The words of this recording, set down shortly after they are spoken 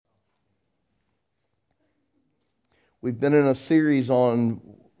We've been in a series on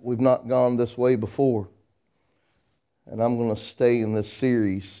We've Not Gone This Way Before. And I'm going to stay in this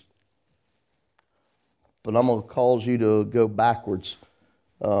series. But I'm going to cause you to go backwards.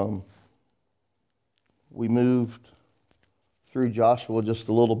 We moved through Joshua just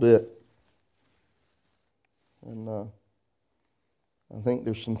a little bit. And I think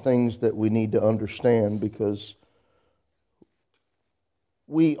there's some things that we need to understand, because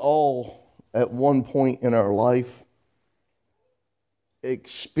we all, at one point in our life,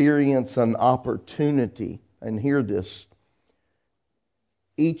 experience an opportunity. And hear this.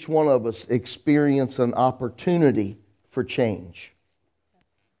 Each one of us experience an opportunity for change.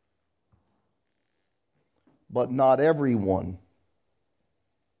 But not everyone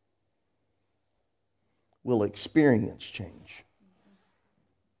will experience change.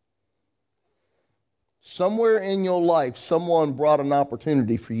 Somewhere in your life, someone brought an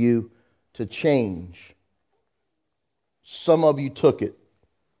opportunity for you to change. Some of you took it.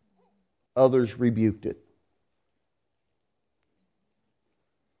 Others rebuked it.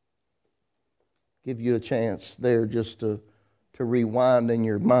 Give you a chance there just to rewind in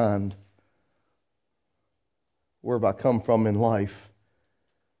your mind. Where have I come from in life?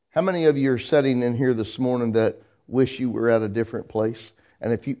 How many of you are sitting in here this morning that wish you were at a different place?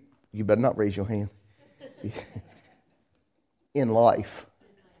 And if you better not raise your hand. In life.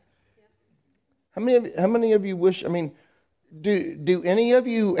 How many of you wish, do any of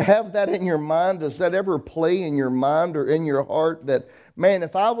you have that in your mind? Does that ever play in your mind or in your heart that, man,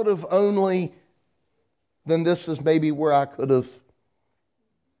 if I would have only, then this is maybe where I could have.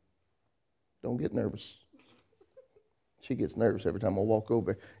 Don't get nervous. She gets nervous every time I walk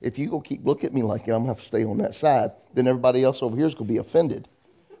over. If you go keep looking at me like that, I'm going to have to stay on that side. Then everybody else over here is going to be offended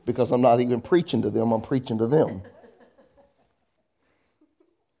because I'm not even preaching to them. I'm preaching to them.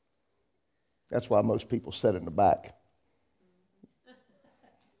 That's why most people sit in the back.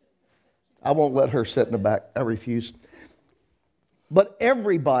 I won't let her sit in the back. I refuse. But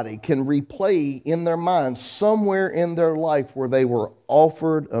everybody can replay in their mind somewhere in their life where they were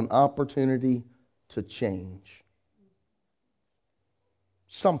offered an opportunity to change.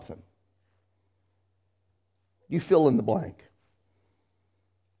 Something. You fill in the blank.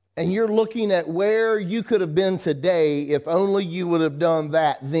 And you're looking at where you could have been today if only you would have done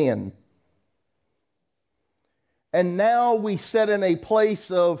that then. And now we sit in a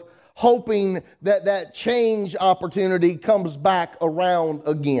place of hoping that that change opportunity comes back around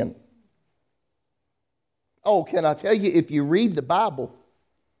again. Oh, can I tell you, if you read the Bible,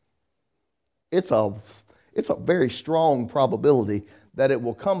 it's a very strong probability that it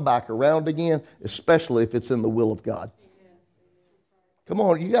will come back around again, especially if it's in the will of God. Come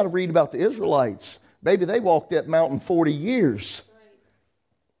on, you got to read about the Israelites. Baby, they walked that mountain 40 years.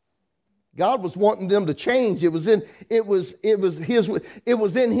 God was wanting them to change. It was in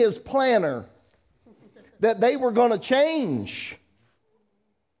His planner that they were going to change.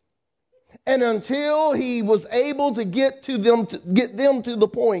 And until He was able to get them to the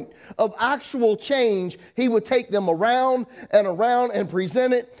point of actual change, He would take them around and around and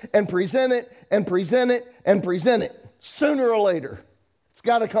present it and present it and present it and present it. Sooner or later, it's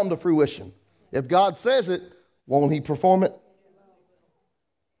got to come to fruition. If God says it, won't He perform it?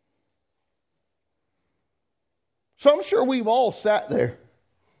 So I'm sure we've all sat there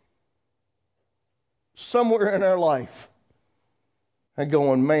somewhere in our life and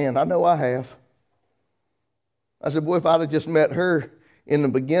going, man, I know I have. I said, boy, if I'd have just met her in the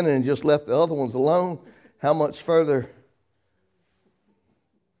beginning and just left the other ones alone, how much further?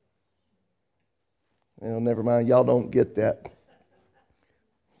 Well, never mind. Y'all don't get that.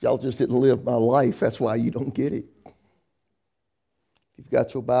 Y'all just didn't live my life. That's why you don't get it. If you've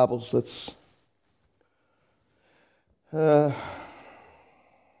got your Bibles, let's... Yeah.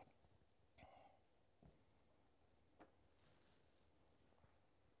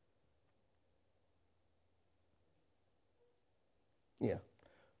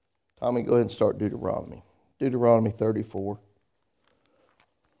 Tommy, go ahead and start Deuteronomy. Deuteronomy 34.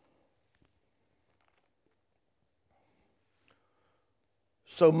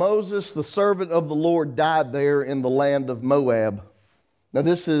 So Moses, the servant of the Lord, died there in the land of Moab. Now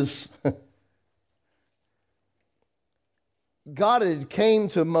this is... God had came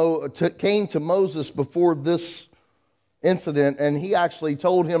to Moses before this incident, and He actually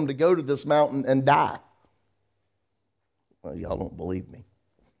told him to go to this mountain and die. Well, y'all don't believe me.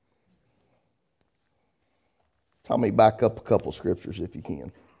 Tell me back up a couple scriptures if you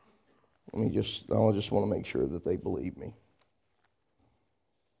can. I just want to make sure that they believe me.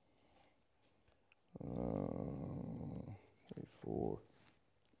 34.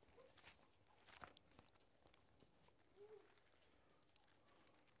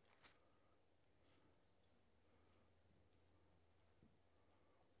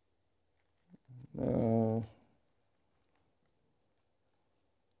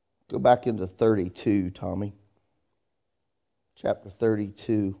 Go back into 32, Tommy. Chapter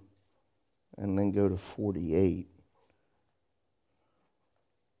 32, and then go to 48.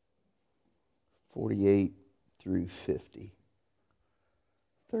 48 through 50.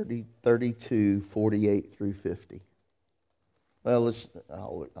 32, 48 through 50. Well,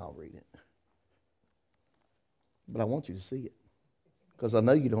 I'll read it. But I want you to see it, because I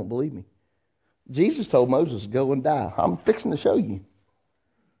know you don't believe me. Jesus told Moses, go and die. I'm fixing to show you.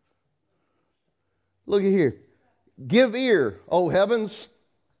 Look at here. Give ear, O heavens.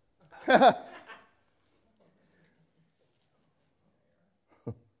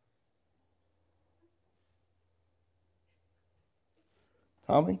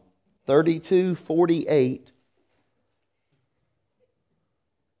 Tommy, 32:48.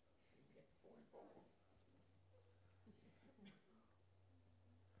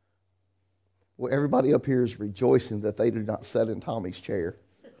 Well, everybody up here is rejoicing that they do not sit in Tommy's chair.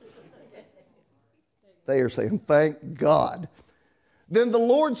 They are saying, thank God. Then the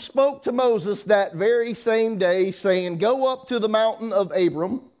Lord spoke to Moses that very same day, saying, go up to the mountain of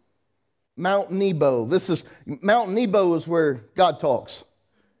Abram, Mount Nebo. Mount Nebo is where God talks,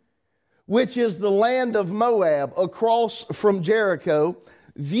 which is the land of Moab, across from Jericho.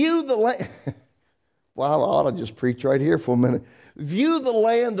 View the land. Well, I ought to just preach right here for a minute. View the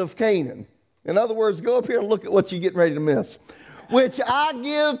land of Canaan. In other words, go up here and look at what you're getting ready to miss. Which I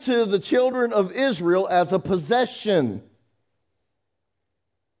give to the children of Israel as a possession.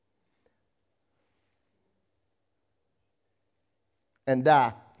 And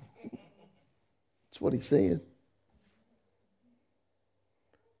die. That's what he said.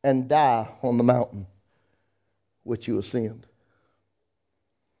 And die on the mountain which you ascend.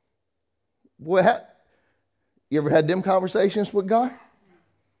 Boy, you ever had them conversations with God?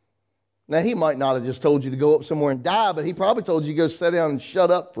 Now, he might not have just told you to go up somewhere and die, but he probably told you to go sit down and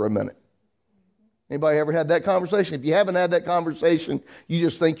shut up for a minute. Anybody ever had that conversation? If you haven't had that conversation, you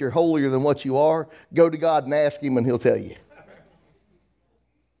just think you're holier than what you are, go to God and ask him and he'll tell you.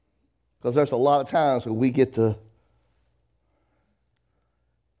 Because there's a lot of times when we get to,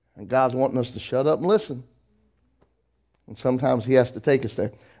 and God's wanting us to shut up and listen. And sometimes he has to take us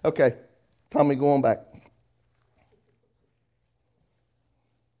there. Okay, Tommy, go on back.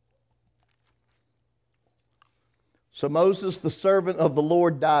 So Moses, the servant of the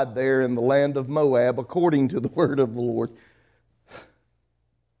Lord, died there in the land of Moab, according to the word of the Lord.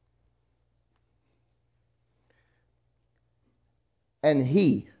 And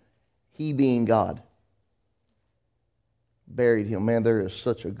he being God, buried him. Man, there is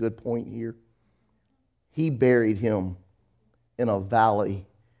such a good point here. He buried him in a valley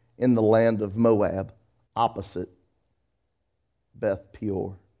in the land of Moab, opposite Beth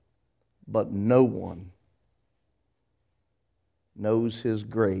Peor. But no one knows his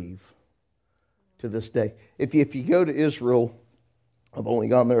grave to this day. If you go to Israel, I've only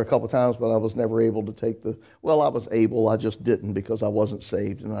gone there a couple times, but I was never able to take I was able, I just didn't because I wasn't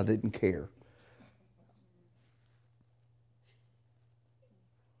saved and I didn't care.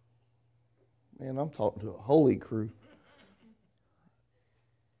 Man, I'm talking to a holy crew.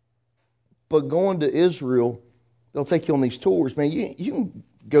 But going to Israel, they'll take you on these tours. Man, you can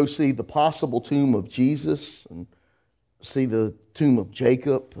go see the possible tomb of Jesus and see the tomb of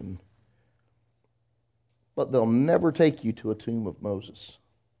Jacob, but they'll never take you to a tomb of Moses.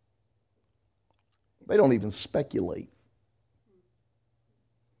 They don't even speculate.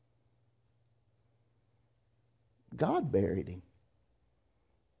 God buried him.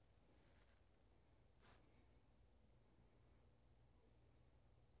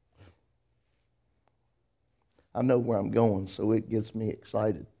 I know where I'm going, so it gets me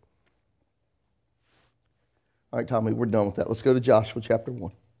excited. All right, Tommy, we're done with that. Let's go to Joshua chapter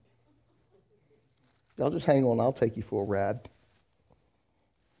 1. Y'all just hang on. I'll take you for a ride.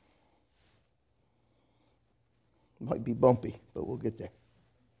 It might be bumpy, but we'll get there.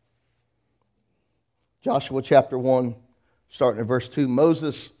 Joshua chapter 1, starting at verse 2.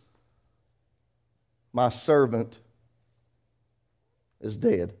 Moses, my servant, is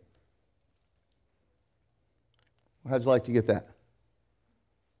dead. How'd you like to get that?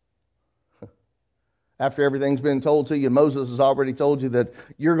 After everything's been told to you, Moses has already told you that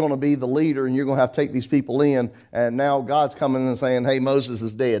you're going to be the leader and you're going to have to take these people in. And now God's coming and saying, hey, Moses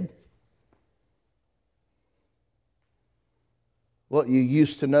is dead. What you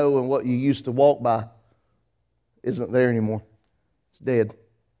used to know and what you used to walk by isn't there anymore. It's dead.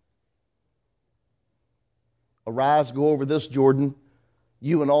 Arise, go over this Jordan,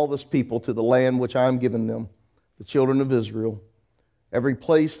 you and all this people, to the land which I am giving them, the children of Israel. Every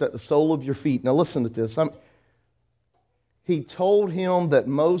place that the sole of your feet. Now listen to this. He told him that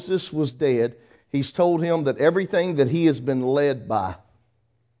Moses was dead. He's told him that everything that he has been led by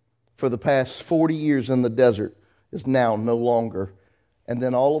for the past 40 years in the desert is now no longer. And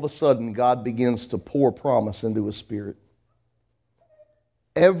then all of a sudden, God begins to pour promise into his spirit.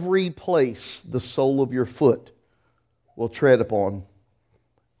 Every place the sole of your foot will tread upon,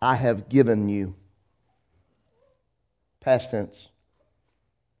 I have given you. Past tense.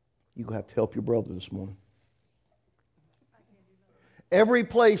 You're going to have to help your brother this morning. Every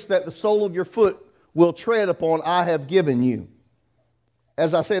place that the sole of your foot will tread upon, I have given you.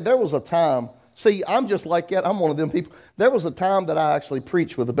 As I said, there was a time, see, I'm just like that. I'm one of them people. There was a time that I actually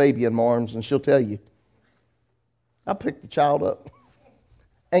preached with a baby in my arms, and she'll tell you. I picked the child up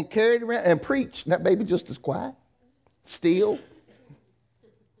and carried it around and preached. And that baby just as quiet, still.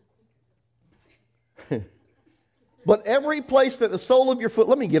 But every place that the sole of your foot,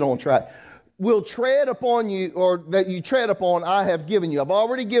 let me get on track, will tread upon you, or that you tread upon, I have given you. I've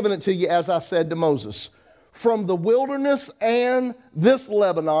already given it to you, as I said to Moses. From the wilderness and this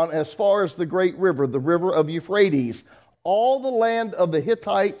Lebanon, as far as the great river, the river of Euphrates, all the land of the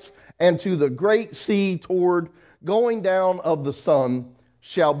Hittites, and to the great sea toward going down of the sun,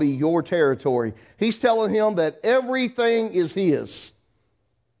 shall be your territory. He's telling him that everything is his.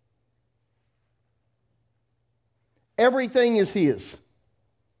 Everything is his.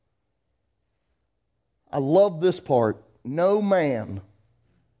 I love this part. No man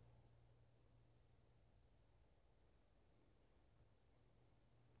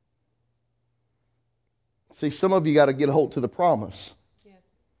see, some of you got to get a hold to the promise. Yeah.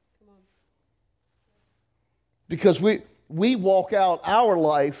 Come on. Because we walk out our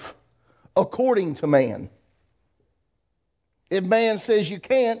life according to man. If man says you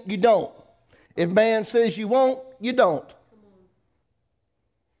can't, you don't. If man says you won't, you don't.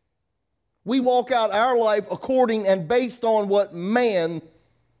 We walk out our life according and based on what man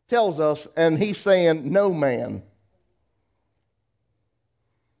tells us, and he's saying no man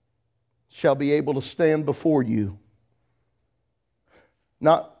shall be able to stand before you.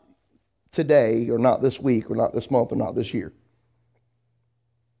 Not today, or not this week, or not this month, or not this year.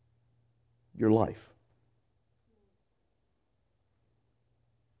 Your life.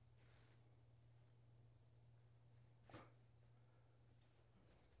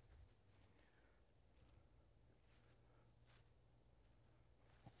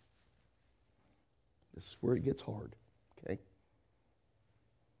 This is where it gets hard, okay?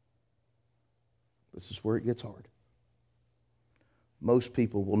 This is where it gets hard. Most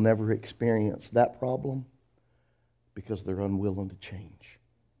people will never experience that problem because they're unwilling to change.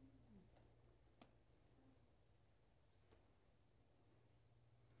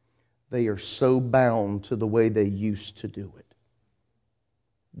 They are so bound to the way they used to do it.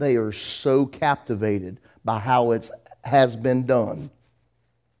 They are so captivated by how it has been done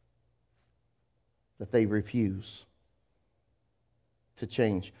that they refuse to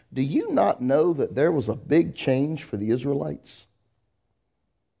change. Do you not know that there was a big change for the Israelites?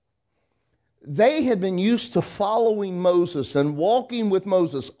 They had been used to following Moses and walking with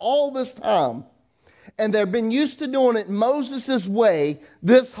Moses all this time, and they've been used to doing it Moses' way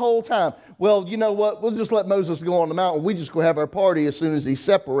this whole time. Well, you know what? We'll just let Moses go on the mountain. We just go have our party as soon as he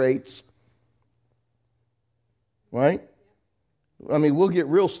separates. Right? I mean, we'll get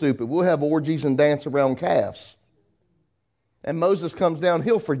real stupid. We'll have orgies and dance around calves. And Moses comes down,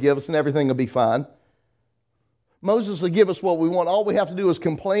 he'll forgive us and everything will be fine. Moses will give us what we want. All we have to do is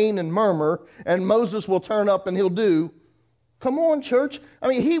complain and murmur, and Moses will turn up and he'll do. Come on, church. I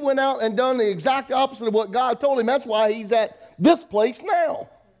mean, he went out and done the exact opposite of what God told him. That's why he's at this place now.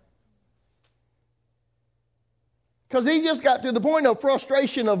 Because he just got to the point of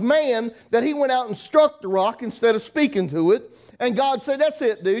frustration of man that he went out and struck the rock instead of speaking to it. And God said, that's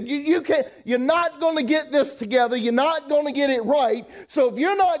it, dude. You can't, you're not going to get this together. You're not going to get it right. So if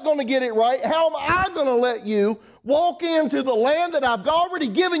you're not going to get it right, how am I going to let you walk into the land that I've already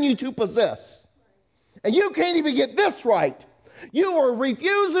given you to possess? And you can't even get this right. You are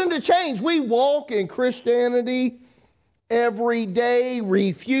refusing to change. We walk in Christianity every day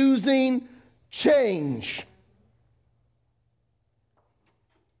refusing change.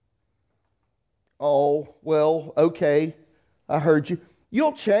 Oh, well, okay, I heard you.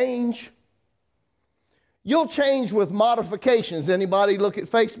 You'll change. You'll change with modifications. Anybody look at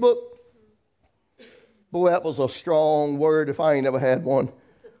Facebook? Boy, that was a strong word if I ain't ever had one.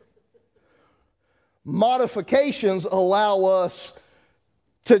 Modifications allow us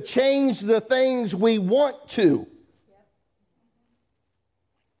to change the things we want to.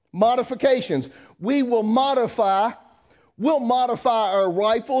 Modifications. We will modify We'll modify our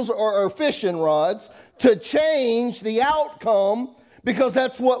rifles or our fishing rods to change the outcome because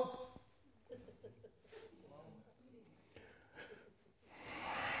that's what.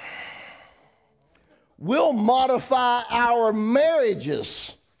 We'll modify our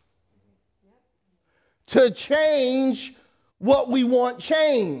marriages to change what we want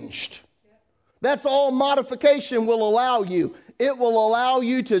changed. That's all modification will allow you. It will allow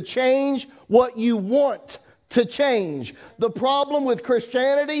you to change what you want to change. The problem with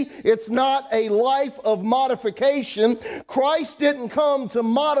Christianity, it's not a life of modification. Christ didn't come to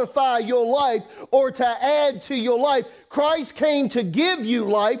modify your life or to add to your life. Christ came to give you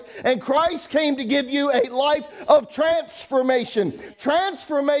life, and Christ came to give you a life of transformation.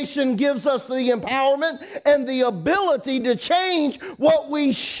 Transformation gives us the empowerment and the ability to change what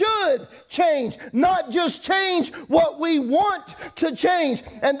we should change, not just change what we want to change.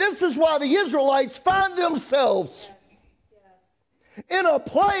 And this is why the Israelites find themselves in a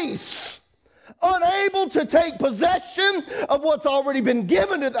place unable to take possession of what's already been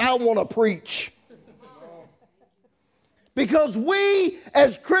given to them. I want to preach. Because we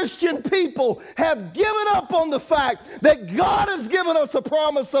as Christian people have given up on the fact that God has given us a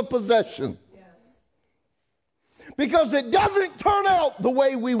promise of possession. Because it doesn't turn out the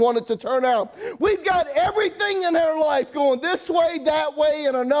way we want it to turn out. We've got everything in our life going this way, that way,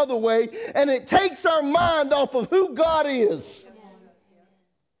 and another way, and it takes our mind off of who God is.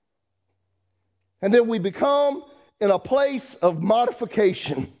 And then we become in a place of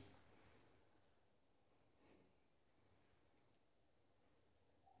modification.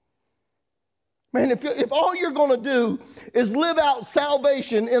 Man, if all you're going to do is live out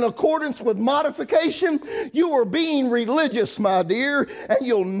salvation in accordance with modification, you are being religious, my dear, and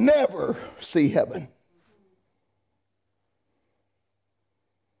you'll never see heaven.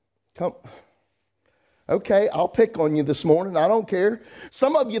 Come. Okay, I'll pick on you this morning. I don't care.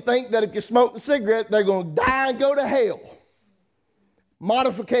 Some of you think that if you smoke a cigarette, they're going to die and go to hell.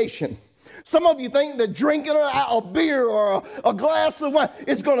 Modification. Some of you think that drinking a beer or a glass of wine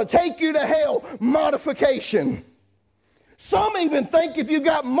is going to take you to hell. Modification. Some even think if you've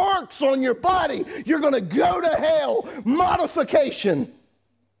got marks on your body, you're going to go to hell. Modification.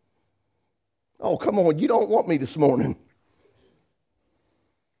 Oh, come on. You don't want me this morning.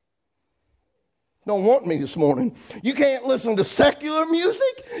 Don't want me this morning. You can't listen to secular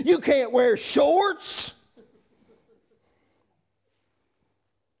music. You can't wear shorts.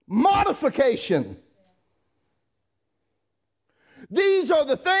 Modification. These are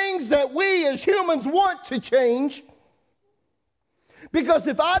the things that we as humans want to change. Because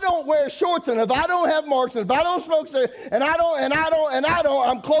if I don't wear shorts and if I don't have marks and if I don't smoke and I don't,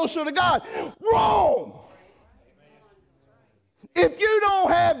 I'm closer to God. Wrong. If you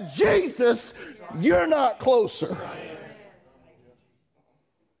don't have Jesus, you're not closer.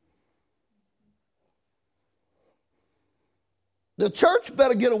 The church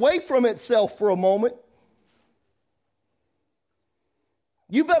better get away from itself for a moment.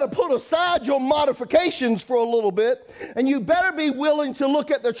 You better put aside your modifications for a little bit, and you better be willing to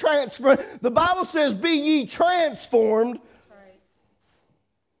look at the transfer. The Bible says, be ye transformed,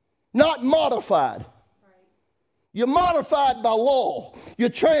 not modified. You're modified by law. You're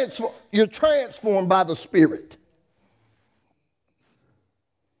transformed by the Spirit.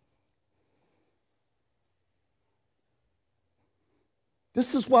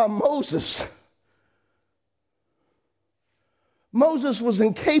 This is why Moses was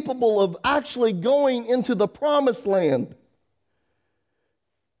incapable of actually going into the promised land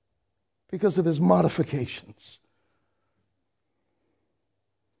because of his modifications.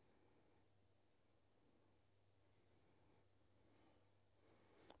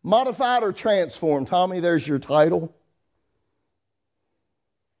 Modified or transformed? Tommy, there's your title.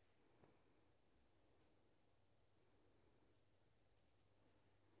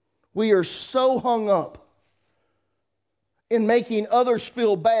 We are so hung up in making others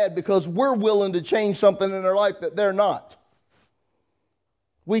feel bad because we're willing to change something in their life that they're not.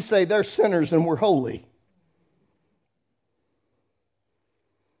 We say they're sinners and we're holy.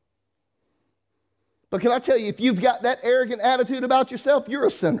 But can I tell you, if you've got that arrogant attitude about yourself, you're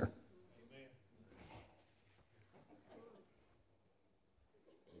a sinner.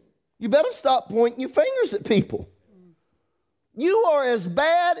 You better stop pointing your fingers at people. You are as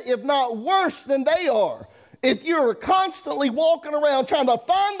bad, if not worse, than they are if you're constantly walking around trying to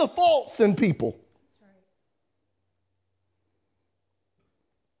find the faults in people.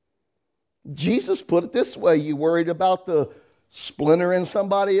 Jesus put it this way: you worried about the splinter in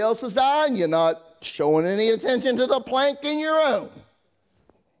somebody else's eye, and you're not showing any attention to the plank in your own.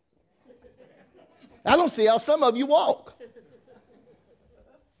 I don't see how some of you walk.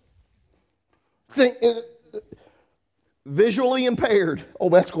 See, visually impaired. Oh,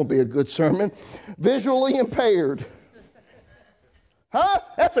 that's going to be a good sermon. Visually impaired. Huh?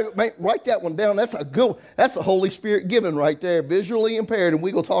 Write that one down. That's the Holy Spirit given right there. Visually impaired. And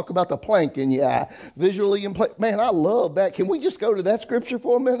we're going to talk about the plank in your eye. Visually impaired. Man, I love that. Can we just go to that scripture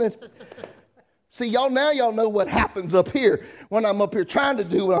for a minute? See, y'all know what happens up here when I'm up here trying to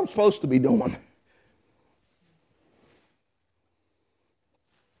do what I'm supposed to be doing.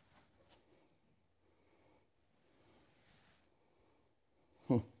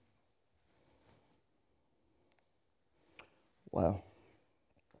 Wow.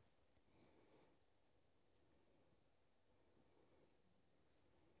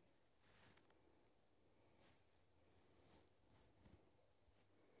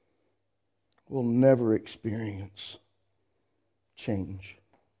 We'll never experience change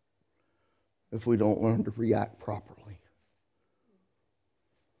if we don't learn to react properly.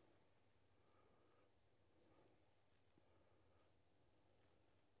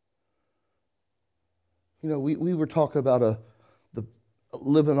 You know, we were talking about the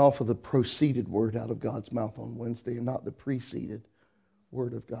living off of the proceeded word out of God's mouth on Wednesday and not the preceded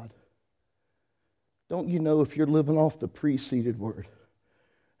word of God. Don't you know if you're living off the preceded word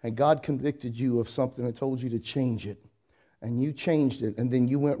and God convicted you of something and told you to change it, and you changed it, and then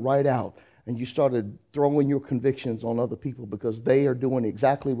you went right out and you started throwing your convictions on other people because they are doing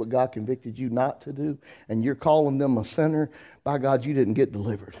exactly what God convicted you not to do, and you're calling them a sinner, by God, you didn't get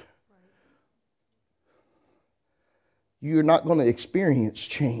delivered. You're not going to experience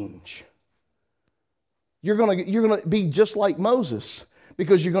change. You're going to be just like Moses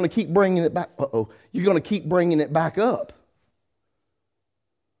because you're going to keep bringing it back. You're going to keep bringing it back up.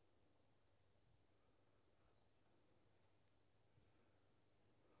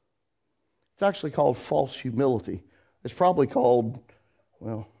 It's actually called false humility. It's probably called,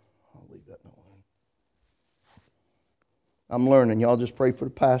 well, I'll leave that alone. I'm learning. Y'all just pray for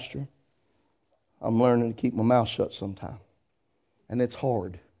the pastor. I'm learning to keep my mouth shut sometime. And it's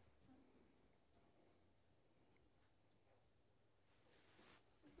hard.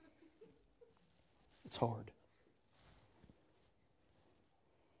 It's hard.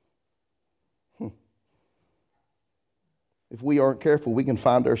 If we aren't careful, we can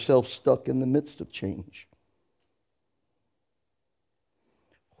find ourselves stuck in the midst of change.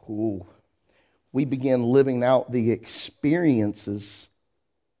 Ooh. We begin living out the experiences.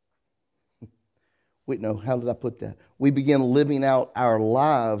 Wait, no, how did I put that? We begin living out our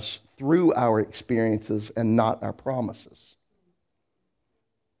lives through our experiences and not our promises.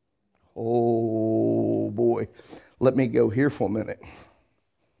 Oh, boy. Let me go here for a minute.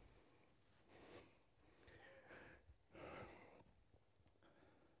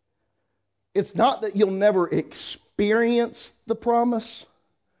 It's not that you'll never experience the promise.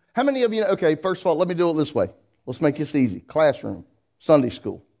 How many of you know? Okay, first of all, let me do it this way. Let's make this easy. Classroom, Sunday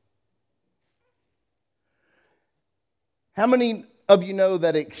school. How many of you know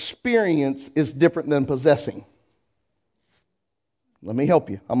that experience is different than possessing? Let me help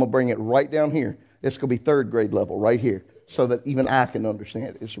you. I'm going to bring it right down here. It's going to be third grade level right here so that even I can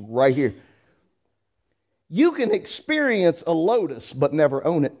understand it. It's right here. You can experience a Lotus but never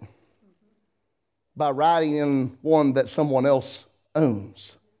own it by riding in one that someone else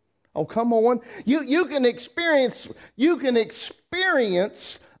owns. Oh, come on. You can experience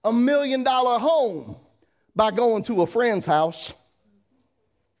 $1 million home by going to a friend's house,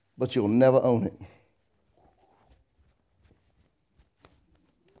 but you'll never own it.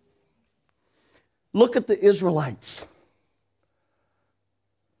 Look at the Israelites.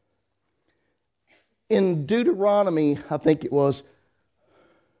 In Deuteronomy, I think it was,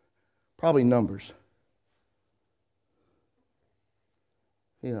 probably Numbers.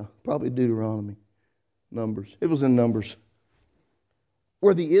 Yeah, probably Deuteronomy, Numbers. It was in Numbers.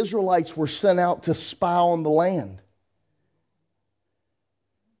 Where the Israelites were sent out to spy on the land.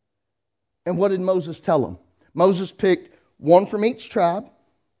 And what did Moses tell them? Moses picked one from each tribe,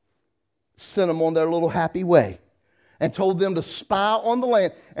 sent them on their little happy way, and told them to spy on the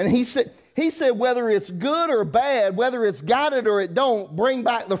land. And he said, whether it's good or bad, whether it's got it or it don't, bring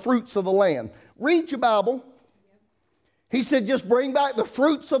back the fruits of the land. Read your Bible. He said, just bring back the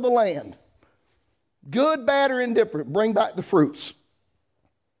fruits of the land. Good, bad, or indifferent, bring back the fruits.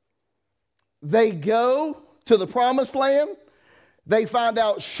 They go to the promised land. They find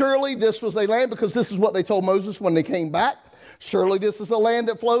out surely this was a land, because this is what they told Moses when they came back. Surely this is a land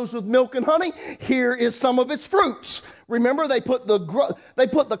that flows with milk and honey. Here is some of its fruits. Remember, they put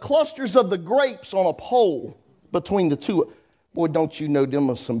the clusters of the grapes on a pole between the two. Boy, don't you know them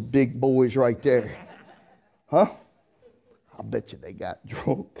are some big boys right there. Huh? I bet you they got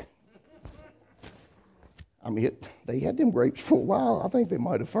drunk. I mean, they had them grapes for a while. I think they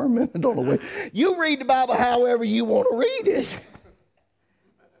might have fermented on the way. You read the Bible however you want to read it.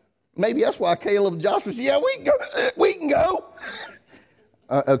 Maybe that's why Caleb and Joshua said, yeah, we can go. We can go.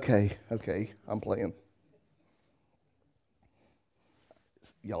 Okay, I'm playing.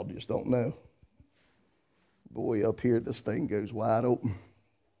 Y'all just don't know. Boy, up here, this thing goes wide open.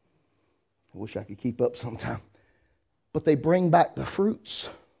 I wish I could keep up sometime. But they bring back the fruits.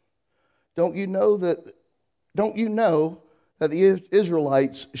 Don't you know that the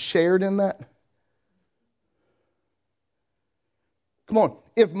Israelites shared in that? Come on.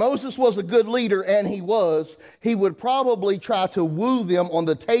 If Moses was a good leader, and he was, he would probably try to woo them on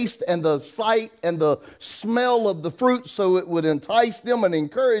the taste and the sight and the smell of the fruit so it would entice them and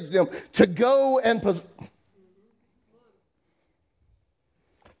encourage them to go and possess.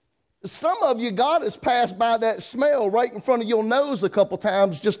 Some of you, God has passed by that smell right in front of your nose a couple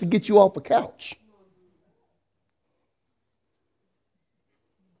times just to get you off the couch.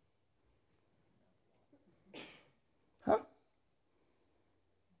 Huh?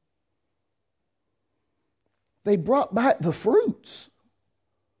 They brought back the fruits.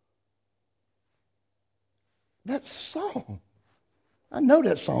 That song, I know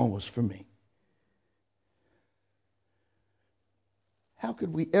that song was for me. How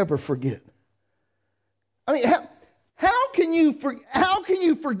could we ever forget? I mean, how can you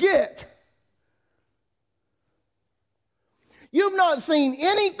forget? You've not seen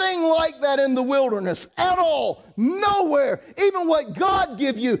anything like that in the wilderness at all. Nowhere. Even what God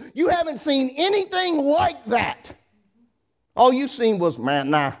give you, you haven't seen anything like that. All you've seen was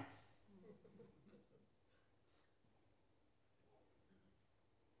manna.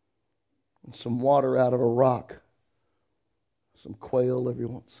 And some water out of a rock. Some quail every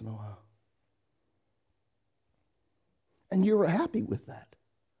once in a while. And you were happy with that.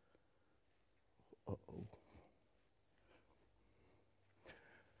 Uh-oh.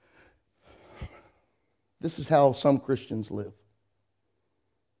 This is how some Christians live.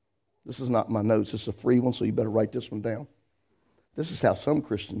 This is not my notes. This is a free one, so you better write this one down. This is how some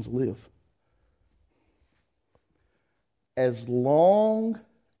Christians live. As long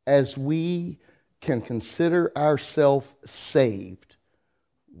as we can consider ourselves saved,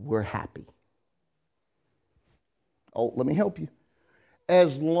 we're happy. Oh, let me help you.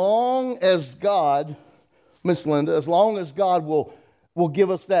 As long as God, Miss Linda, as long as God will give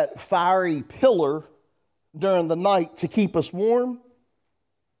us that fiery pillar during the night to keep us warm,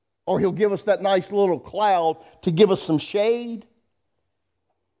 or he'll give us that nice little cloud to give us some shade,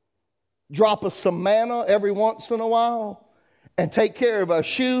 drop us some manna every once in a while, and take care of our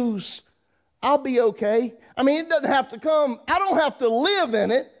shoes, I'll be okay. I mean, it doesn't have to come. I don't have to live in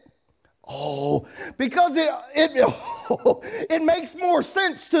it. Oh, because it makes more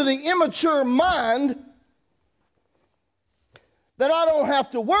sense to the immature mind that I don't have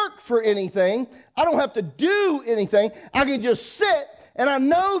to work for anything. I don't have to do anything. I can just sit, and I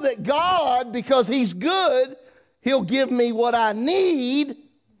know that God, because he's good, he'll give me what I need.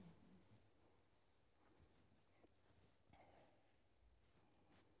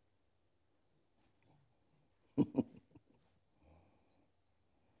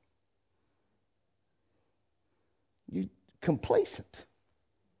 You're complacent.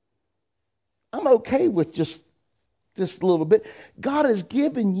 I'm okay with just this little bit. God has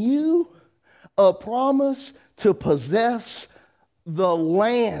given you a promise to possess the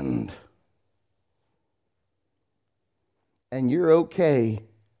land. And you're okay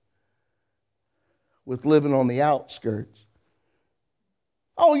with living on the outskirts.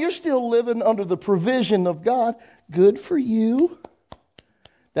 Oh, you're still living under the provision of God. Good for you.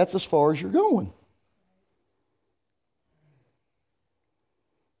 That's as far as you're going.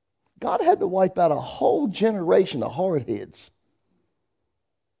 God had to wipe out a whole generation of hardheads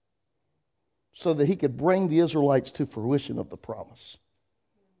so that he could bring the Israelites to fruition of the promise.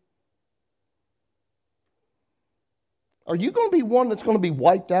 Are you going to be one that's going to be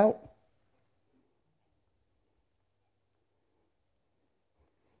wiped out?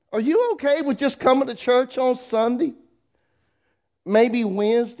 Are you okay with just coming to church on Sunday? Maybe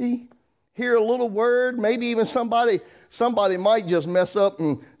Wednesday? Hear a little word? Maybe even somebody might just mess up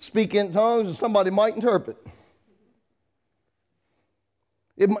and speak in tongues, and somebody might interpret.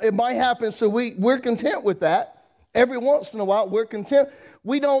 It might happen, so we're content with that. Every once in a while, we're content.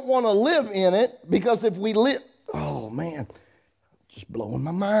 We don't want to live in it, because if we live, oh man, just blowing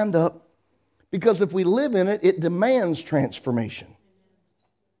my mind up. Because if we live in it, it demands transformation.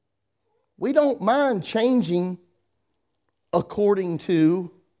 We don't mind changing according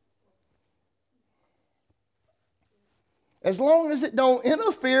to. As long as it don't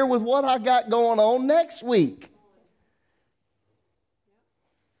interfere with what I got going on next week.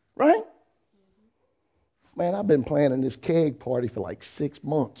 Right? Man, I've been planning this keg party for like 6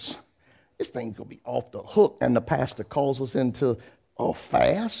 months. This thing's going to be off the hook, and the pastor calls us into a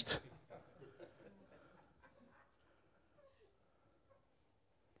fast.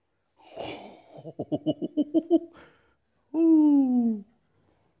 Ooh.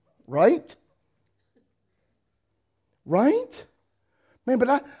 Right? Right? Man, but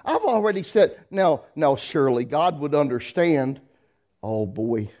I've already said, now surely God would understand. Oh,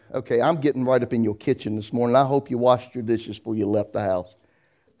 boy. Okay, I'm getting right up in your kitchen this morning. I hope you washed your dishes before you left the house,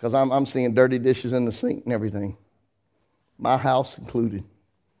 because I'm seeing dirty dishes in the sink and everything, my house included.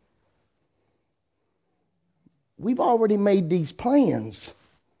 We've already made these plans.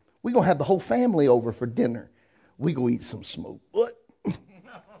 We're going to have the whole family over for dinner. We're going to eat some smoked butt.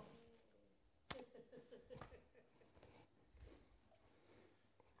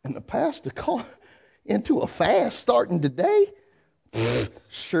 And the pastor called into a fast starting today?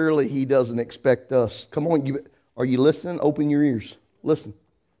 Surely he doesn't expect us. Come on, are you listening? Open your ears. Listen.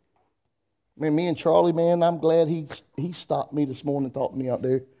 Man, me and Charlie, man, I'm glad he stopped me this morning and talked to me out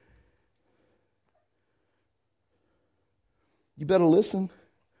there. You better listen,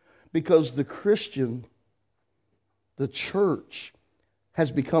 because the Christian, the church,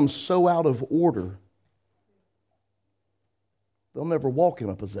 has become so out of order, they'll never walk in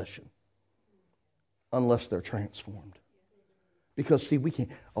a possession unless they're transformed. Because, see, we can't,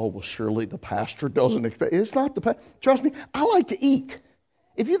 oh, well, surely the pastor doesn't expect, it's not the pastor. Trust me, I like to eat.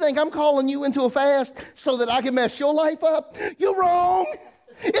 If you think I'm calling you into a fast so that I can mess your life up, you're wrong.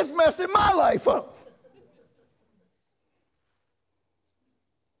 It's messing my life up.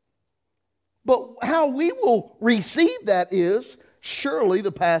 But how we will receive that is, surely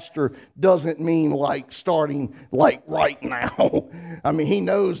the pastor doesn't mean like starting like right now. I mean, he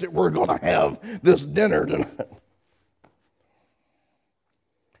knows that we're going to have this dinner tonight.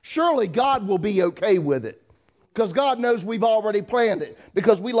 Surely God will be okay with it, because God knows we've already planned it,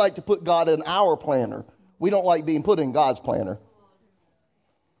 because we like to put God in our planner. We don't like being put in God's planner.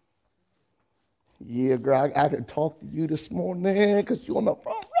 Yeah, Greg, I could talk to you this morning because you're on the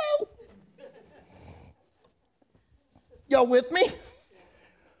front row. Y'all with me?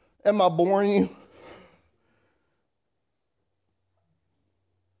 Am I boring you?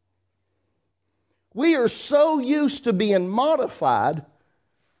 We are so used to being modified,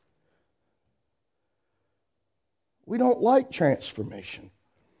 we don't like transformation.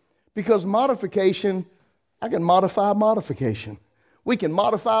 Because modification, I can modify modification. We can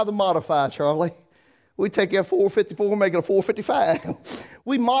modify the modify, Charlie. We take that 454, make it a 455.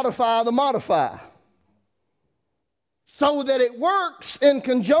 We modify the modify, so that it works in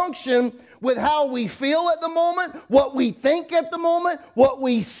conjunction with how we feel at the moment, what we think at the moment, what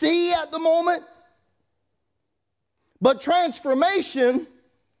we see at the moment. But transformation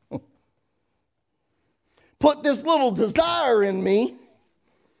put this little desire in me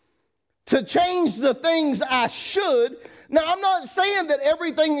to change the things I should. Now, I'm not saying that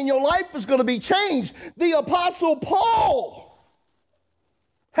everything in your life is going to be changed. The Apostle Paul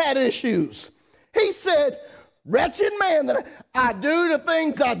had issues. He said, wretched man that I do the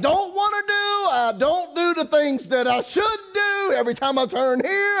things I don't want to do. I don't do the things that I should do. Every time I turn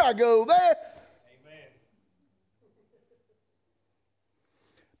here, I go there. Amen.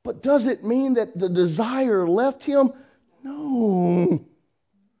 But does it mean that the desire left him? No.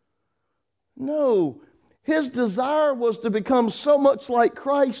 No. His desire was to become so much like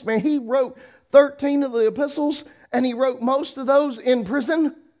Christ. Man, he wrote 13 of the epistles, and he wrote most of those in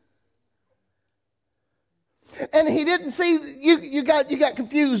prison. And he didn't see, you got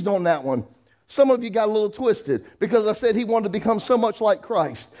confused on that one. Some of you got a little twisted because I said he wanted to become so much like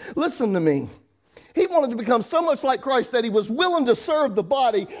Christ. Listen to me. He wanted to become so much like Christ that he was willing to serve the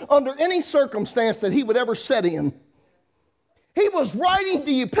body under any circumstance that he would ever set in. He was writing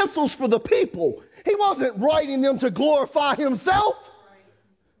the epistles for the people. He wasn't writing them to glorify himself.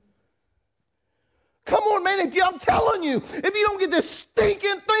 Come on, man, I'm telling you, if you don't get this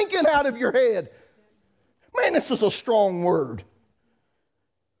stinking thinking out of your head, man, this is a strong word.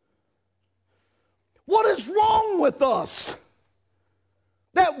 What is wrong with us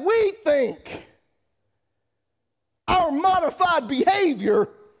that we think our modified behavior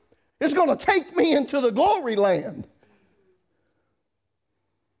is going to take me into the glory land?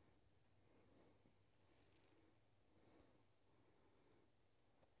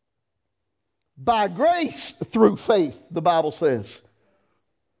 By grace through faith, the Bible says.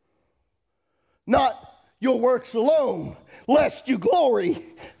 Not your works alone, lest you glory.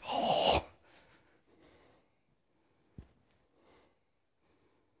 Oh.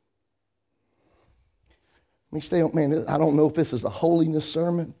 Let me stay on, man, I don't know if this is a holiness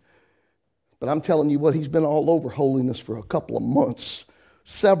sermon, but I'm telling you what, he's been all over holiness for a couple of months,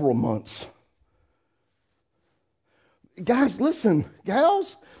 several months. Guys, listen,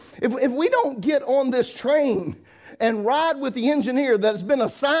 gals, if we don't get on this train and ride with the engineer that's been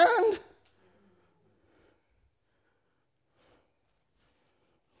assigned,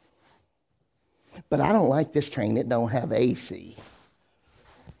 but I don't like this train, it don't have AC.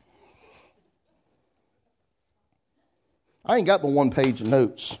 I ain't got but one page of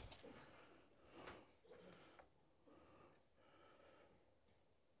notes.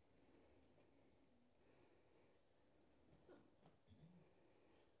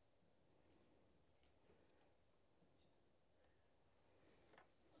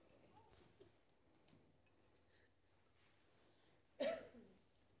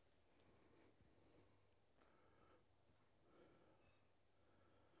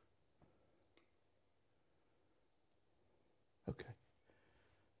 Okay.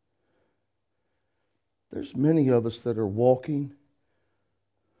 There's many of us that are walking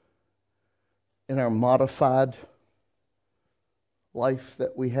in our modified life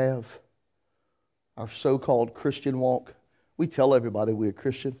that we have, our so-called Christian walk. We tell everybody we're a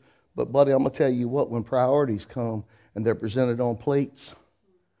Christian, but buddy, I'm going to tell you what, when priorities come and they're presented on plates,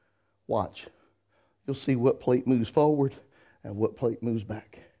 watch. You'll see what plate moves forward and what plate moves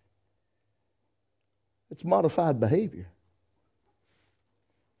back. It's modified behavior.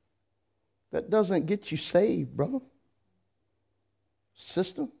 That doesn't get you saved, brother.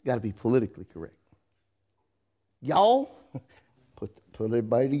 Sister, got to be politically correct. Y'all, put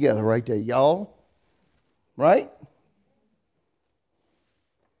everybody together right there. Y'all, right?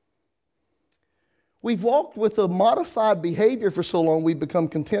 We've walked with a modified behavior for so long we've become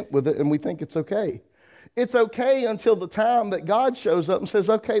content with it and we think it's okay. It's okay until the time that God shows up and says,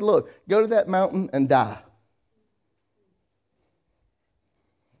 okay, look, go to that mountain and die.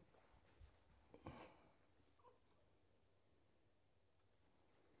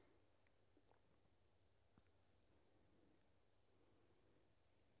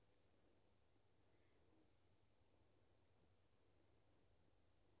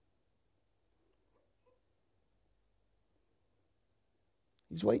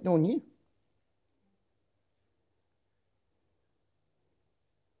 He's waiting on you.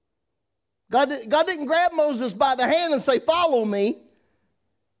 God didn't grab Moses by the hand and say, follow me.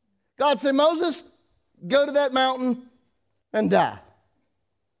 God said, Moses, go to that mountain and die.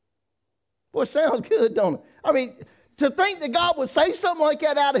 Boy, sounds good, don't it? I mean, to think that God would say something like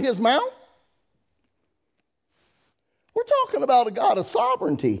that out of his mouth? We're talking about a God of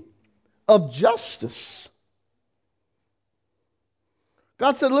sovereignty, of justice.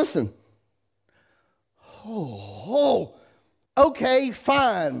 God said, listen, okay,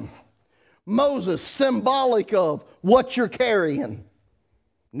 fine. Moses, symbolic of what you're carrying.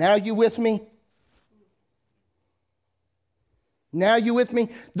 Now you with me? Now you with me?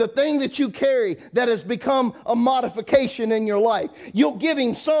 The thing that you carry that has become a modification in your life. You'll give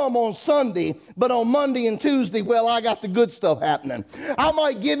him some on Sunday, but on Monday and Tuesday, well, I got the good stuff happening. I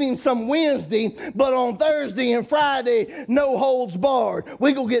might give him some Wednesday, but on Thursday and Friday, no holds barred.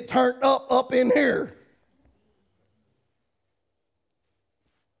 We gonna get turned up in here.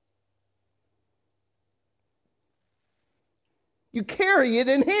 You carry it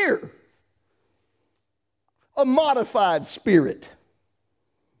in here. A modified spirit.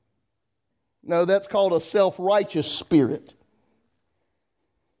 No, that's called a self-righteous spirit.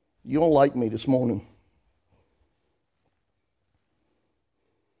 You don't like me this morning.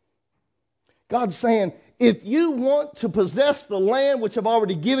 God's saying, if you want to possess the land which I've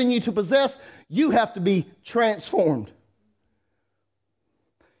already given you to possess, you have to be transformed.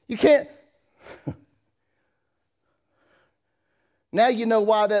 You can't. Now you know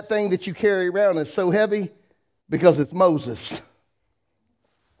why that thing that you carry around is so heavy. Because it's Moses.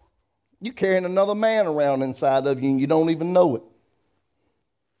 You're carrying another man around inside of you and you don't even know it.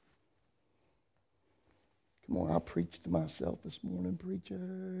 Come on, I'll preach to myself this morning,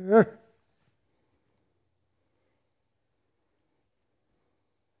 preacher.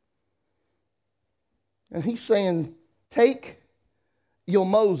 And he's saying, take your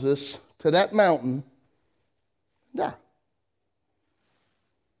Moses to that mountain, die.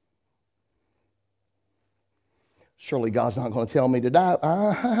 Surely God's not going to tell me to die.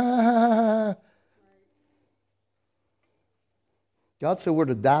 God said we're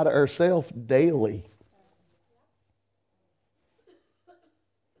to die to ourselves daily.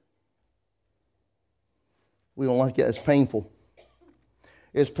 We don't like it. It's painful.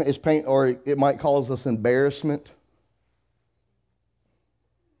 It's pain, or it might cause us embarrassment.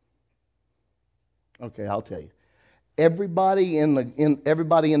 Okay, I'll tell you. Everybody in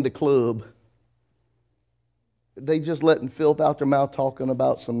the club, they just letting filth out their mouth talking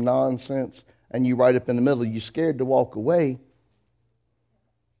about some nonsense, and you right up in the middle. You scared to walk away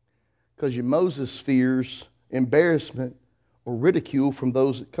because your Moses fears embarrassment or ridicule from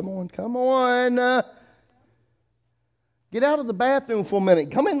those that, come on, get out of the bathroom for a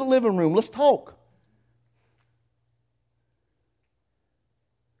minute. Come in the living room. Let's talk.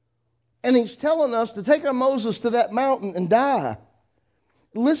 And he's telling us to take our Moses to that mountain and die.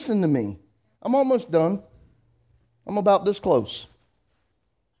 Listen to me. I'm almost done. I'm about this close.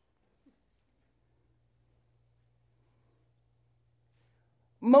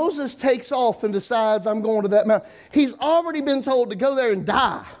 Moses takes off and decides, I'm going to that mountain. He's already been told to go there and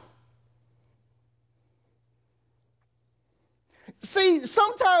die. See,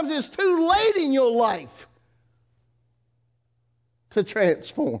 sometimes it's too late in your life to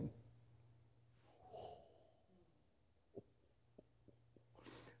transform.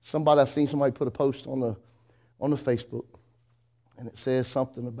 I seen somebody put a post on the Facebook, and it says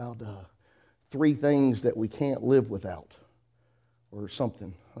something about 3 things that we can't live without, or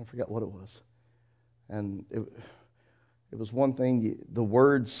something. I forgot what it was. And it was one thing, the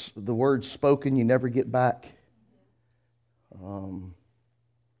words spoken you never get back. A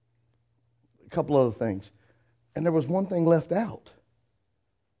couple other things. And there was one thing left out.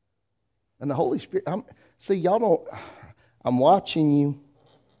 And the Holy Spirit, I'm watching you.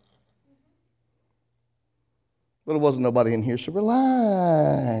 But there wasn't nobody in here, so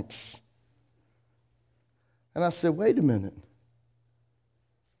relax. And I said, wait a minute.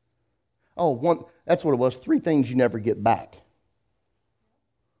 That's what it was. 3 things you never get back.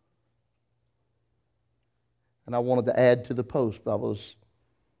 And I wanted to add to the post, but I was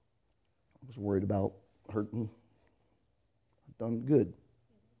worried about hurting. I've done good.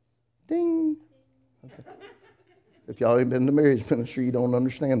 Ding. Okay. If y'all ain't been in the marriage ministry, you don't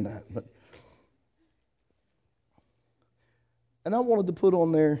understand that. And I wanted to put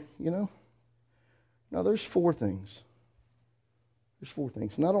on there, now there's 4 things. There's 4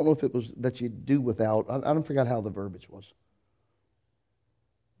 things. And I don't know if it was that you do without. I don't forget how the verbiage was.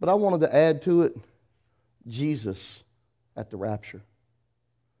 But I wanted to add to it Jesus at the rapture.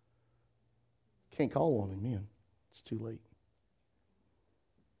 Can't call on him then. It's too late.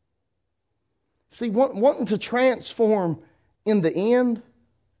 See, wanting to transform in the end,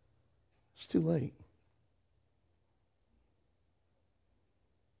 it's too late.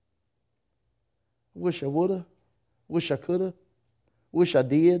 Wish I woulda, wish I coulda, wish I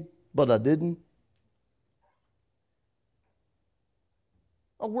did, but I didn't.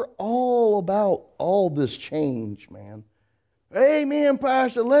 Oh, we're all about all this change, man. Amen,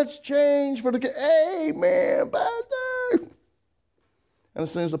 Pastor, let's change for the... Amen, Pastor. And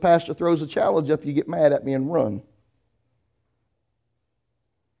as soon as the pastor throws a challenge up, you get mad at me and run.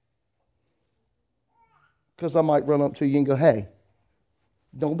 Because I might run up to you and go, hey,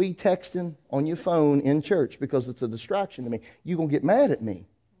 don't be texting on your phone in church because it's a distraction to me. You're going to get mad at me.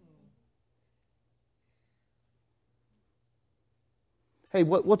 Hey,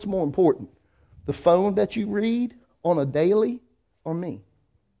 what's more important? The phone that you read on a daily or me?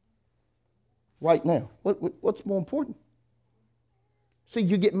 Right now. What's more important? See,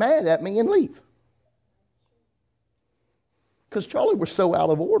 you get mad at me and leave. Because Charlie was so out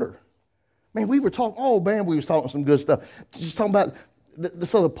of order. Man, we was talking some good stuff. Just talking about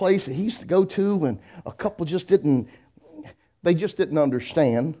this other place that he used to go to, and a couple just didn't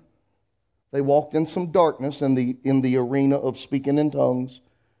understand. They walked in some darkness in the arena of speaking in tongues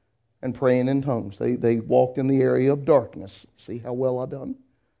and praying in tongues. They walked in the area of darkness. See how well I done?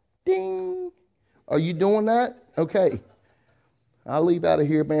 Ding! Are you doing that? Okay. I leave out of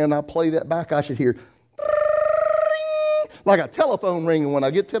here, man. I play that back. I should hear like a telephone ringing when I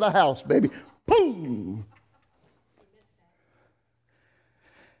get to the house, baby. Boom!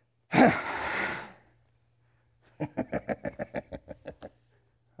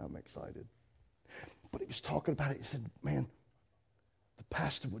 I'm excited. But he was talking about it. He said, man, the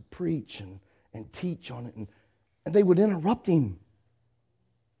pastor would preach and teach on it, and they would interrupt him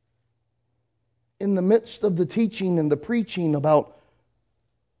in the midst of the teaching and the preaching about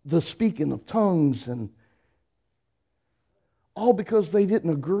the speaking of tongues, and all because they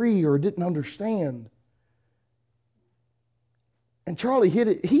didn't agree or didn't understand. And Charlie hit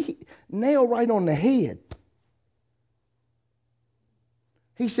it, he nailed right on the head.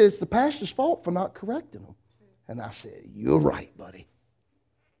 He says, the pastor's fault for not correcting them. And I said, you're right, buddy.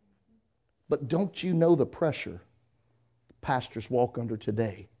 But don't you know the pressure the pastors walk under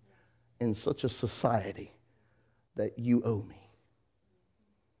today in such a society that you owe me?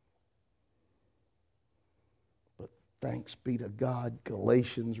 Thanks be to God,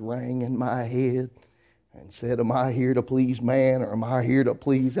 Galatians rang in my head and said, am I here to please man or am I here to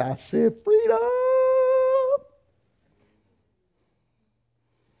please? I said, freedom.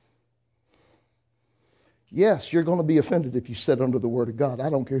 Yes, you're going to be offended if you sit under the Word of God. I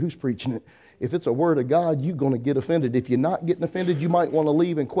don't care who's preaching it. If it's a Word of God, you're going to get offended. If you're not getting offended, you might want to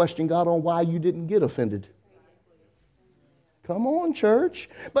leave and question God on why you didn't get offended. Come on, church.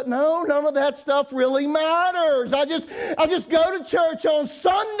 But no, none of that stuff really matters. I just go to church on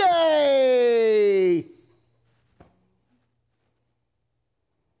Sunday.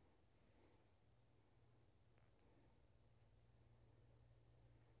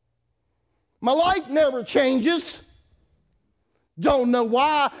 My life never changes. Don't know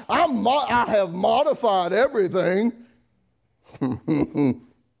why. I have modified everything.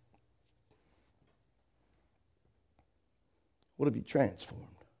 What have you transformed?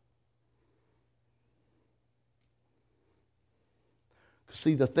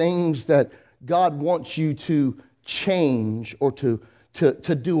 See, the things that God wants you to change or to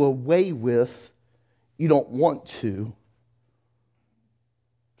do away with, you don't want to.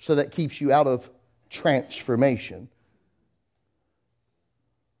 So that keeps you out of transformation.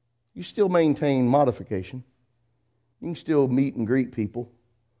 You still maintain modification. You can still meet and greet people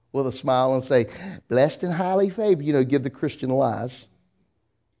with a smile and say, blessed and highly favored. You know, give the Christian lies.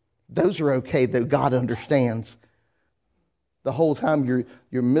 Those are okay, though God understands. The whole time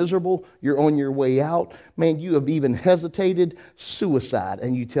you're miserable, you're on your way out. Man, you have even hesitated suicide.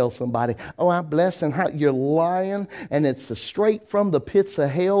 And you tell somebody, oh, I'm blessed and highly. You're lying. And it's straight from the pits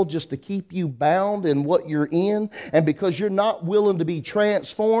of hell just to keep you bound in what you're in. And because you're not willing to be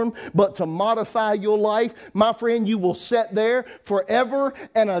transformed, but to modify your life, my friend, you will sit there forever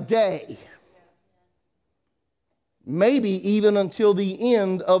and a day. Maybe even until the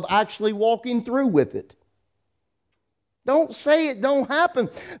end of actually walking through with it. Don't say it don't happen.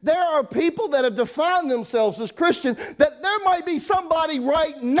 There are people that have defined themselves as Christian that there might be somebody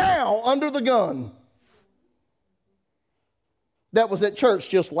right now under the gun. That was at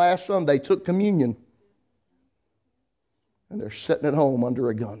church just last Sunday, took communion. And they're sitting at home under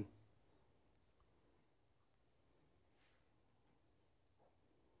a gun.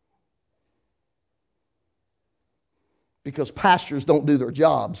 Because pastors don't do their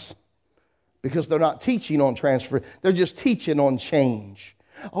jobs. Because they're not teaching on transfer. They're just teaching on change.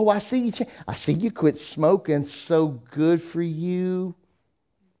 Oh, I see you. I see you quit smoking. So good for you.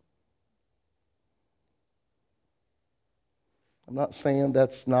 I'm not saying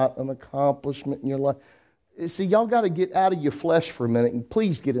that's not an accomplishment in your life. See, y'all got to get out of your flesh for a minute and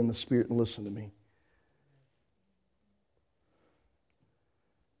please get in the Spirit and listen to me.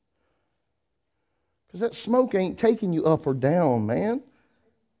 Because that smoke ain't taking you up or down, man.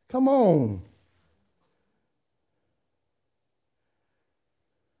 Come on.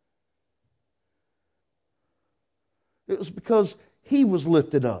 It was because he was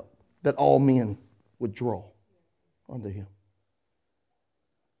lifted up that all men would draw unto him.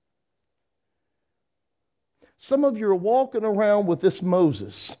 Some of you are walking around with this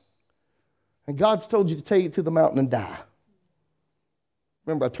Moses, and God's told you to take it to the mountain and die.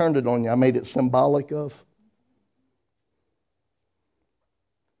 Remember, I turned it on you. I made it symbolic of.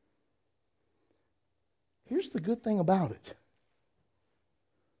 Here's the good thing about it.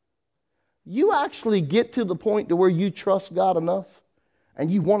 You actually get to the point to where you trust God enough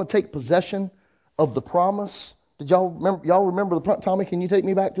and you want to take possession of the promise. Did y'all remember the promise? Tommy, can you take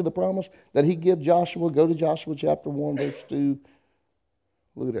me back to the promise that he gave Joshua? Go to Joshua chapter 1, verse 2.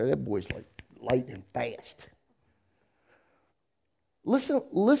 Look at that boy's like lightning fast. Listen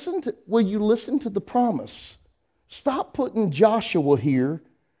to the promise. Stop putting Joshua here.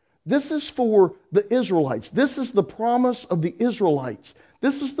 This is for the Israelites. This is the promise of the Israelites.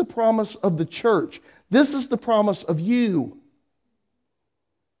 This is the promise of the church. This is the promise of you.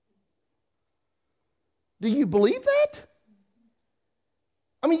 Do you believe that?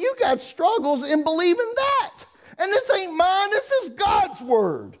 I mean, you got struggles in believing that. And this ain't mine, this is God's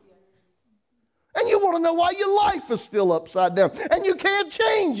word. And you want to know why your life is still upside down. And you can't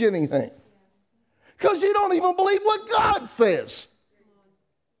change anything. Because you don't even believe what God says.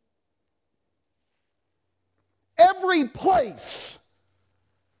 Every place.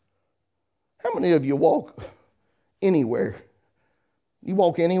 How many of you walk anywhere? You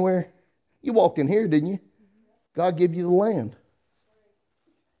walk anywhere? You walked in here, didn't you? God gave you the land.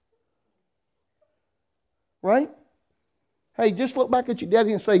 Right? Hey, just look back at your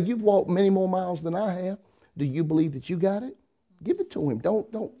daddy and say, you've walked many more miles than I have. Do you believe that you got it? Give it to him.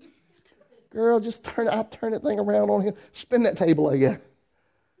 Don't. Girl, just turn that thing around on him. Spin that table again.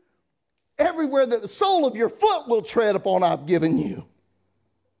 Everywhere that the sole of your foot will tread upon, I've given you.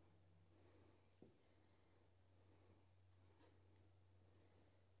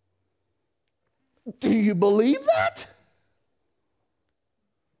 Do you believe that?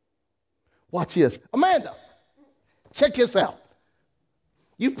 Watch this. Amanda, check this out.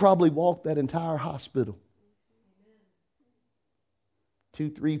 You've probably walked that entire hospital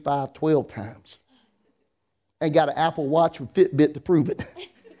 2, 3, 5, 12 times and got an Apple Watch with Fitbit to prove it.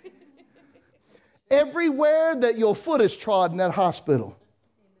 Everywhere that your foot is trod in that hospital,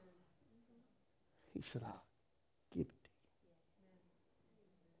 he said, I'll give it to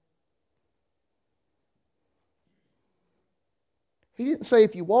you. He didn't say,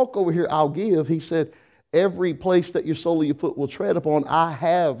 if you walk over here, I'll give. He said, every place that your sole of your foot will tread upon, I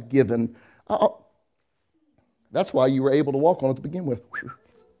have given. That's why you were able to walk on it to begin with.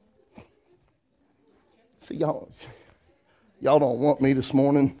 See, y'all don't want me this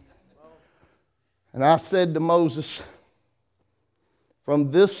morning. And I said to Moses,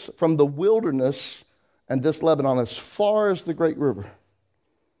 from the wilderness and this Lebanon, as far as the great river,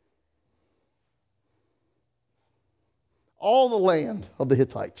 all the land of the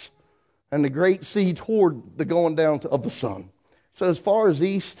Hittites, and the great sea toward the going down of the sun. So as far as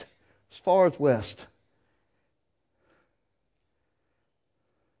east, as far as west.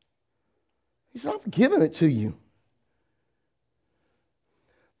 He said, I've given it to you.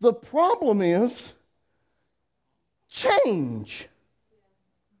 The problem is change.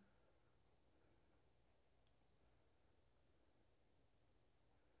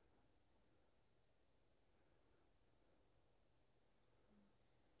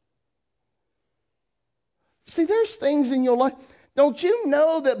 See, there's things in your life. Don't you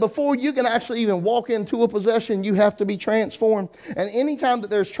know that before you can actually even walk into a possession, you have to be transformed? And anytime that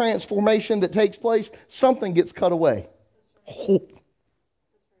there's transformation that takes place, something gets cut away. Oh.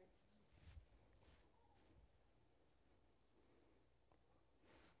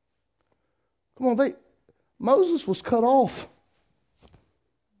 Come on, Moses was cut off.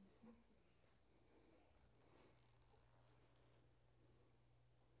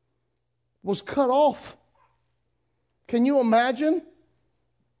 Was cut off. Can you imagine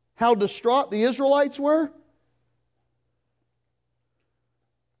how distraught the Israelites were?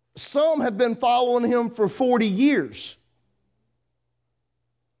 Some have been following him for 40 years.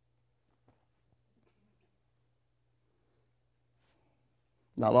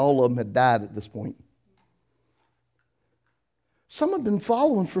 Not all of them had died at this point. Some have been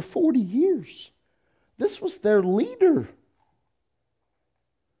following for 40 years. This was their leader.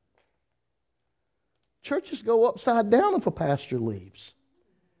 Churches go upside down if a pastor leaves.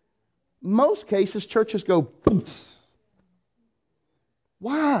 Most cases, churches go poof.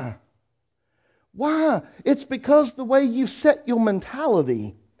 Why? Why? It's because the way you set your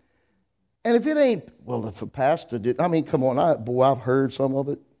mentality. And if it ain't, well, if a pastor did, I mean, come on, I've heard some of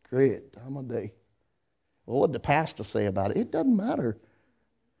it. Great time of day. Well, what did the pastor say about it? It doesn't matter.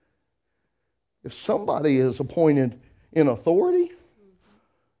 If somebody is appointed in authority,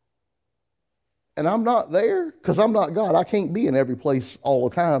 and I'm not there, because I'm not God, I can't be in every place all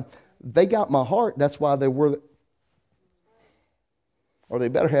the time. They got my heart, that's why they were, or they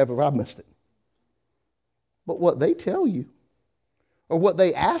better have if I missed it. But what they tell you, or what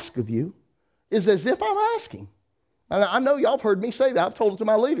they ask of you, is as if I'm asking. And I know y'all have heard me say that. I've told it to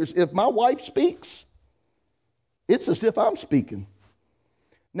my leaders. If my wife speaks, it's as if I'm speaking.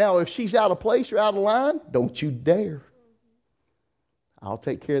 Now, if she's out of place or out of line, don't you dare. I'll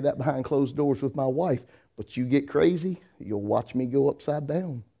take care of that behind closed doors with my wife. But you get crazy, you'll watch me go upside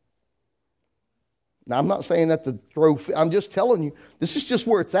down. Now, I'm not saying that to throw, I'm just telling you, this is just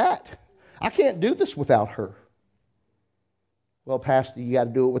where it's at. I can't do this without her. Well, Pastor, you got to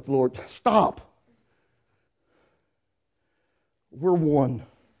do it with the Lord. Stop. We're one.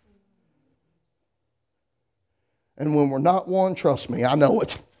 And when we're not one, trust me, I know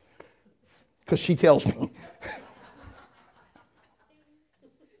it. Because she tells me.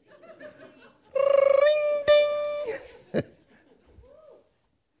 Ring, ding.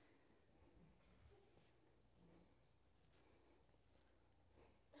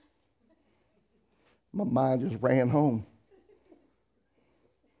 My mind just ran home.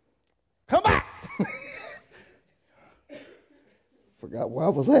 Come back. Forgot where I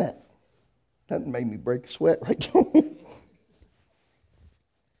was at. That made me break a sweat right there.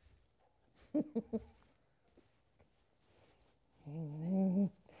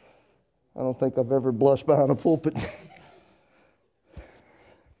 I don't think I've ever blushed behind a pulpit.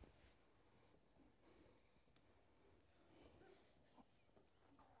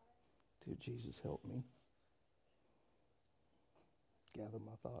 Dear Jesus, help me gather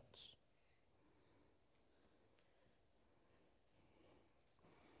my thoughts.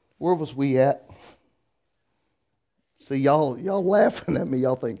 Where was we at? See, y'all laughing at me.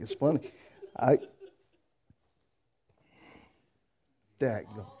 Y'all think it's funny.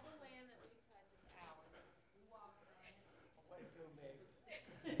 Daggone.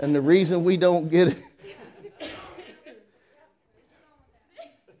 And the reason we don't get it.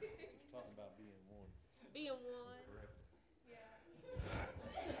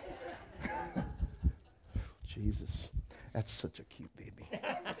 Jesus, that's such a cute baby.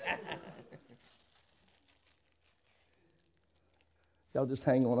 Y'all just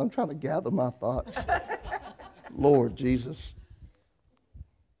hang on. I'm trying to gather my thoughts. Lord Jesus.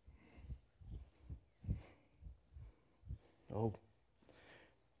 Oh.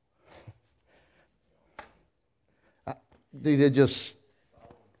 Did it just...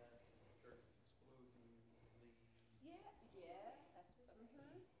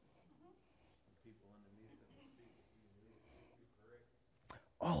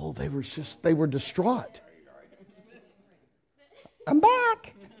 Oh, they were distraught. I'm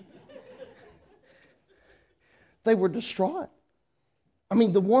back. They were distraught. I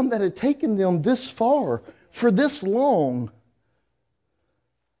mean, the one that had taken them this far for this long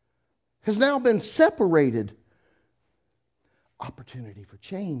has now been separated. Opportunity for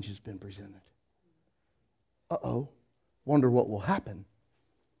change has been presented. Uh-oh. Wonder what will happen.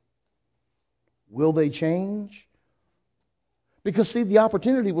 Will they change? Because, see, the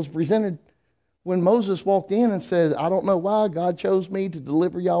opportunity was presented when Moses walked in and said, I don't know why God chose me to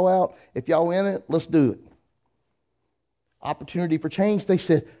deliver y'all out. If y'all in it, let's do it. Opportunity for change. They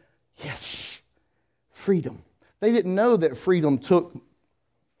said, yes, freedom. They didn't know that freedom took,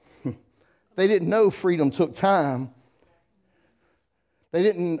 they didn't know freedom took time. They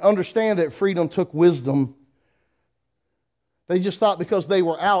didn't understand that freedom took wisdom. They just thought because they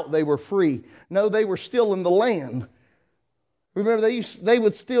were out, they were free. No, they were still in the land. Remember, they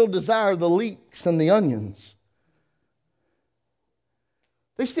would still desire the leeks and the onions.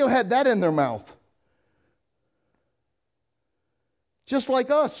 They still had that in their mouth. Just like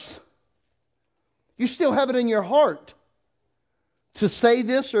us. You still have it in your heart to say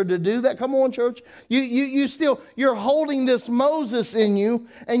this or to do that. Come on, church. You're holding this Moses in you,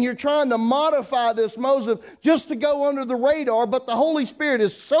 and you're trying to modify this Moses just to go under the radar, but the Holy Spirit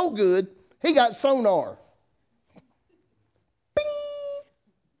is so good, he got sonar.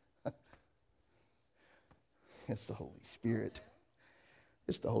 It's the Holy Spirit.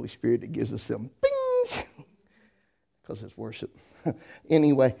 It's the Holy Spirit that gives us them bings. Because it's worship.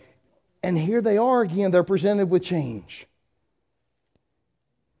 Anyway, and here they are again. They're presented with change.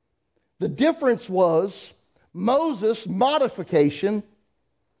 The difference was Moses, modification.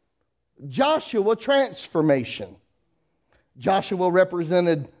 Joshua, transformation. Joshua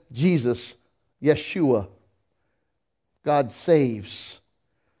represented Jesus, Yeshua. God saves.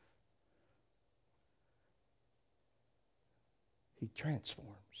 He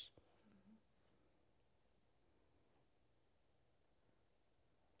transforms.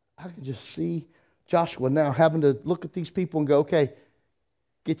 I can just see Joshua now having to look at these people and go, okay,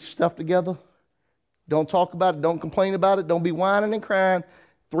 get your stuff together. Don't talk about it. Don't complain about it. Don't be whining and crying.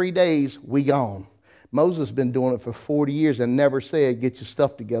 3 days, we gone. Moses has been doing it for 40 years and never said, get your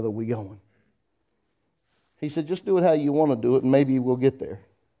stuff together, we going. He said, just do it how you want to do it and maybe we'll get there.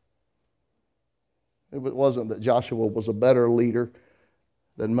 It wasn't that Joshua was a better leader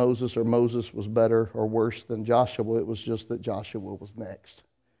than Moses, or Moses was better or worse than Joshua. It was just that Joshua was next.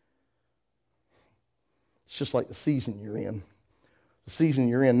 It's just like the season you're in. The season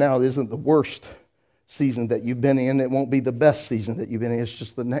you're in now isn't the worst season that you've been in. It won't be the best season that you've been in. It's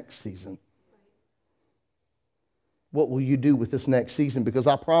just the next season. What will you do with this next season? Because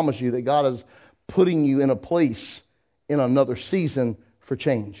I promise you that God is putting you in a place in another season for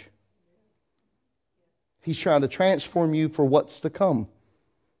change. He's trying to transform you for what's to come.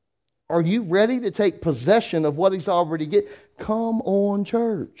 Are you ready to take possession of what he's already get? Come on,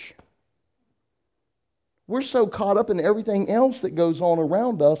 church. We're so caught up in everything else that goes on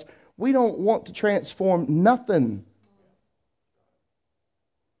around us, we don't want to transform nothing.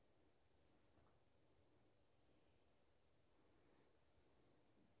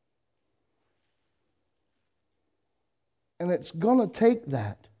 And it's going to take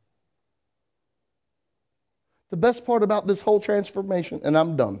that. The best part about this whole transformation, and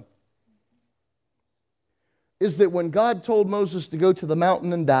I'm done, is that when God told Moses to go to the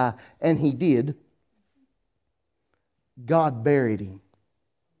mountain and die, and he did, God buried him.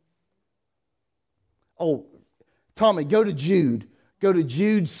 Oh, Tommy, go to Jude. Go to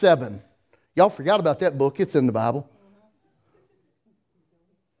Jude 7. Y'all forgot about that book. It's in the Bible.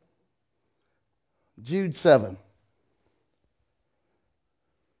 Jude 7.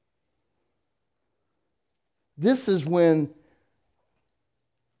 This is when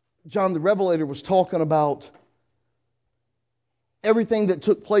John the Revelator was talking about everything that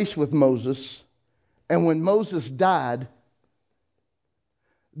took place with Moses. And when Moses died,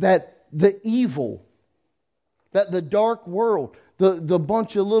 that the evil, that the dark world, the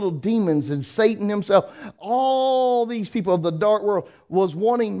bunch of little demons and Satan himself, all these people of the dark world was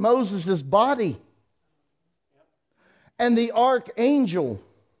wanting Moses' body. And the archangel,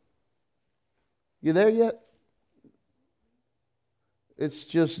 you there yet? It's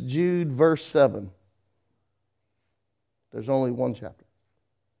just Jude verse 7. There's only one chapter.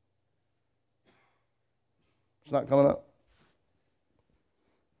 It's not coming up.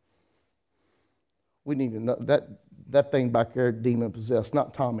 We need to know that thing back there, demon possessed,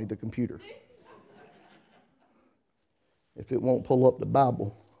 not Tommy, the computer. If it won't pull up the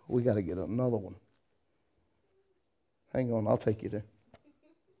Bible, we got to get another one. Hang on, I'll take you there.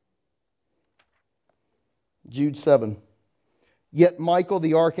 Jude 7. Yet Michael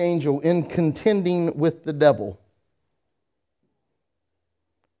the archangel, in contending with the devil,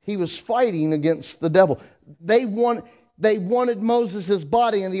 he was fighting against the devil. They wanted Moses'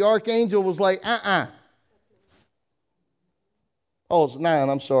 body, and the archangel was like, Oh, it's 9,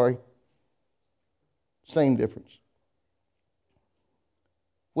 I'm sorry. Same difference.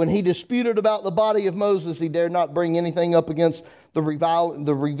 When he disputed about the body of Moses, he dared not bring anything up against the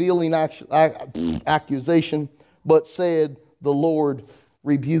revealing accusation, but said, the Lord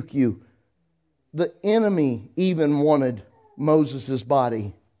rebuke you. The enemy even wanted Moses'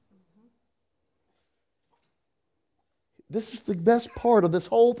 body. This is the best part of this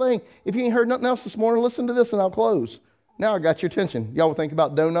whole thing. If you ain't heard nothing else this morning, listen to this and I'll close. Now I got your attention. Y'all will think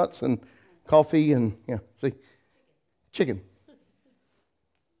about donuts and coffee and, see, chicken.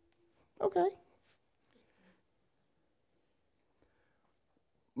 Okay.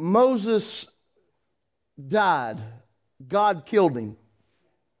 Moses died. God killed him.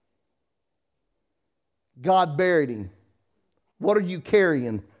 God buried him. What are you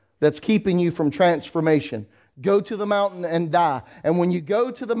carrying that's keeping you from transformation? Go to the mountain and die. And when you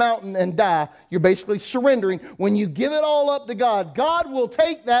go to the mountain and die, you're basically surrendering. When you give it all up to God, God will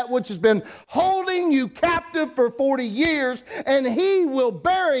take that which has been holding you captive for 40 years and He will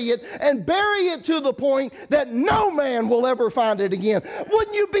bury it, and bury it to the point that no man will ever find it again.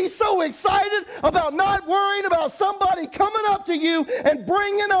 Wouldn't you be so excited about not worrying about somebody coming up to you and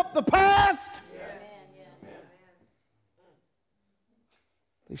bringing up the past?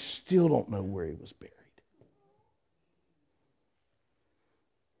 They still don't know where he was buried.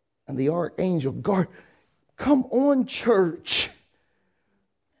 And the archangel guard, come on, church.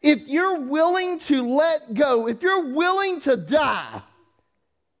 If you're willing to let go, if you're willing to die,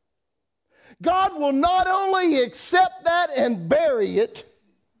 God will not only accept that and bury it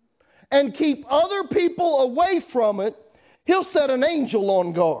and keep other people away from it, He'll set an angel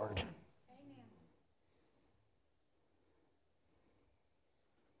on guard.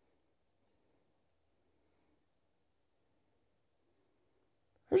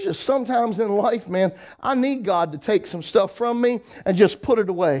 There's just sometimes in life, man, I need God to take some stuff from me and just put it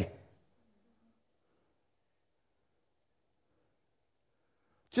away.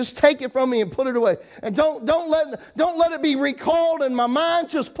 Just take it from me and put it away. And don't let it be recalled in my mind.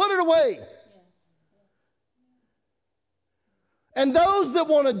 Just put it away. And those that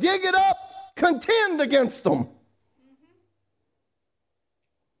want to dig it up, contend against them.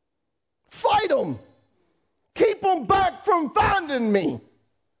 Fight them. Keep them back from finding me.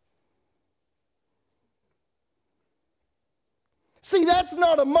 See, that's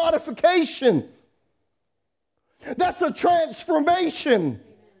not a modification. That's a transformation.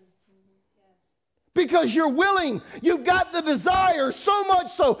 Because you're willing, you've got the desire so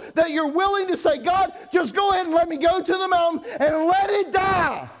much so that you're willing to say, God, just go ahead and let me go to the mountain and let it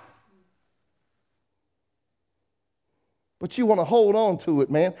die. But you want to hold on to it,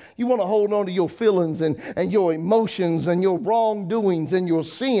 man. You want to hold on to your feelings and your emotions and your wrongdoings and your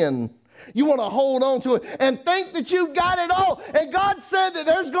sin. You want to hold on to it and think that you've got it all. And God said that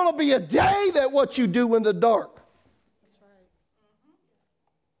there's going to be a day that what you do in the dark. That's right.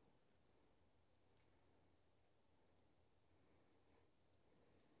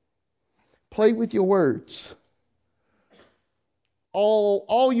 Play with your words.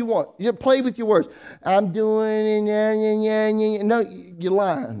 All you want. You play with your words. I'm doing it. No, you're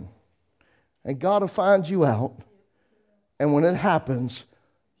lying. And God will find you out. And when it happens,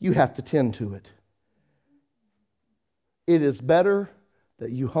 you have to tend to it. It is better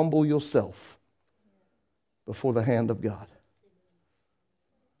that you humble yourself before the hand of God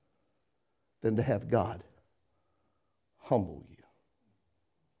than to have God humble you.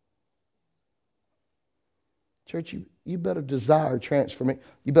 Church, you better desire transformation.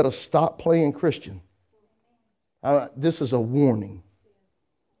 You better stop playing Christian. This is a warning.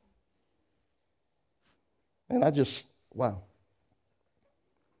 And wow.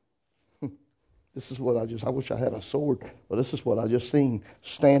 This is what I wish I had a sword, but this is what I just seen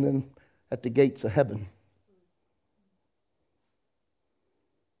standing at the gates of heaven.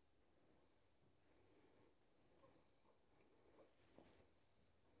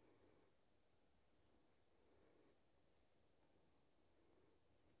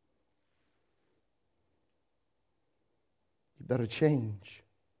 You better change,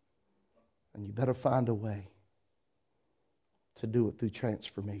 and you better find a way to do it through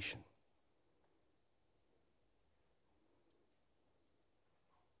transformation.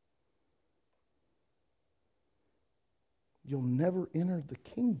 You'll never enter the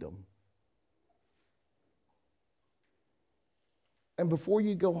kingdom. And before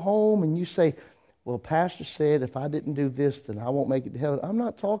you go home and you say, well, Pastor said if I didn't do this, then I won't make it to heaven. I'm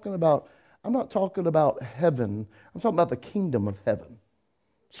not talking about heaven. I'm talking about the kingdom of heaven.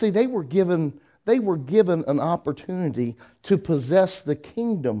 See, they were given an opportunity to possess the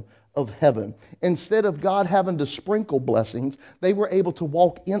kingdom of heaven. Instead of God having to sprinkle blessings, they were able to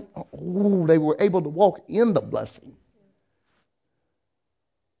walk in the blessing.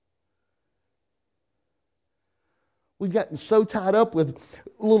 We've gotten so tied up with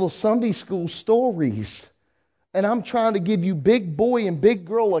little Sunday school stories. And I'm trying to give you big boy and big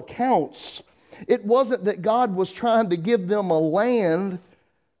girl accounts. It wasn't that God was trying to give them a land.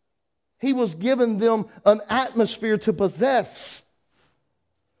 He was giving them an atmosphere to possess.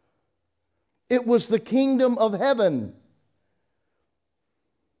 It was the kingdom of heaven.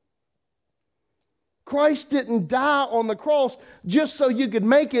 Christ didn't die on the cross just so you could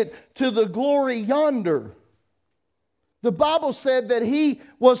make it to the glory yonder. The Bible said that he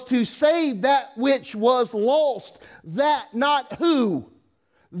was to save that which was lost. That, not who.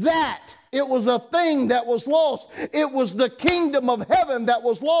 That. It was a thing that was lost. It was the kingdom of heaven that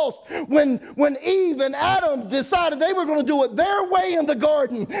was lost. When Eve and Adam decided they were going to do it their way in the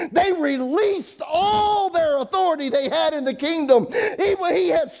garden, they released all their authority they had in the kingdom. He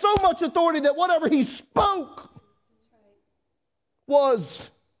had so much authority that whatever he spoke was...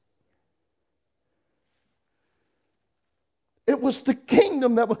 It was the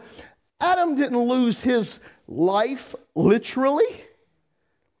kingdom that was... Adam didn't lose his life literally.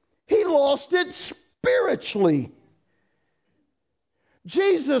 He lost it spiritually.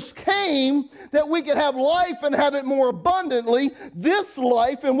 Jesus came that we could have life and have it more abundantly, this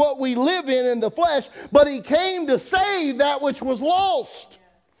life and what we live in the flesh, but he came to save that which was lost.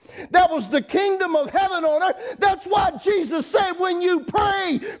 That was the kingdom of heaven on earth. That's why Jesus said, when you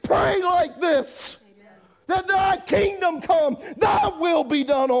pray, pray like this. That thy kingdom come, thy will be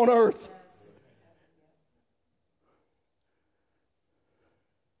done on earth.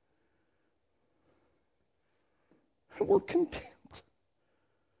 And we're content.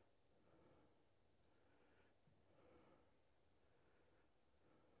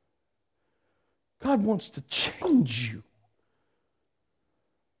 God wants to change you.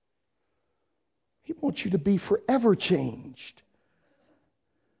 He wants you to be forever changed.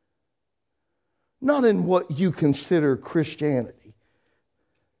 Not in what you consider Christianity.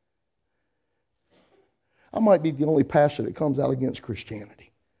 I might be the only pastor that comes out against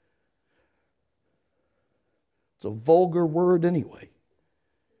Christianity. It's a vulgar word anyway.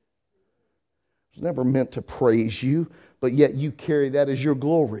 It's never meant to praise you, but yet you carry that as your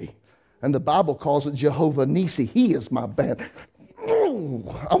glory. And the Bible calls it Jehovah Nissi. He is my banner.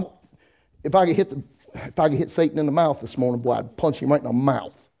 If I could hit Satan in the mouth this morning, boy, I'd punch him right in the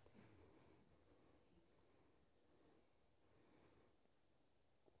mouth.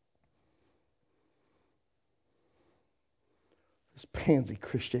 This pansy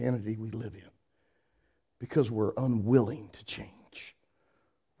Christianity we live in because we're unwilling to change.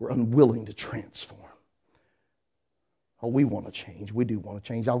 We're unwilling to transform. Oh, we want to change. We do want to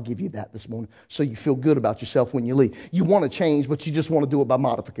change. I'll give you that this morning so you feel good about yourself when you leave. You want to change, but you just want to do it by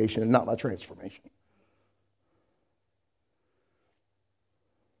modification and not by transformation.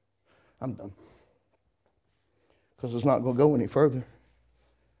 I'm done. Because it's not going to go any further.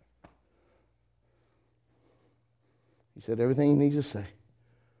 He said everything he needs to say.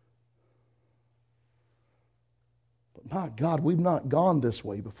 But my God, we've not gone this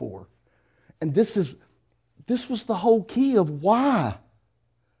way before. And this was the whole key of why.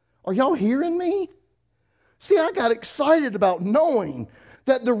 Are y'all hearing me? See, I got excited about knowing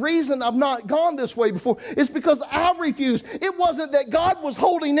that the reason I've not gone this way before is because I refused. It wasn't that God was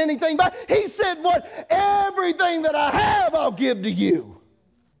holding anything back. He said, what? Everything that I have, I'll give to you.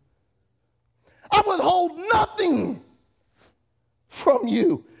 I withhold nothing from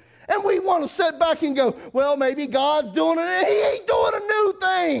you. And we want to sit back and go, well, maybe God's doing it. He ain't doing a new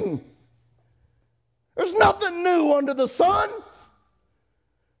thing. There's nothing new under the sun.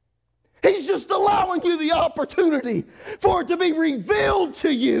 He's just allowing you the opportunity for it to be revealed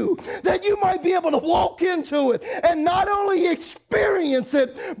to you, that you might be able to walk into it and not only experience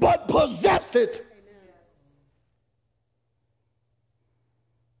it, but possess it.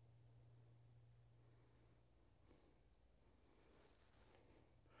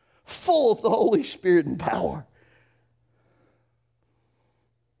 Full of the Holy Spirit and power.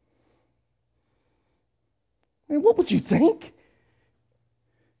 I mean, what would you think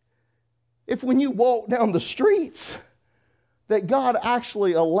if when you walk down the streets that God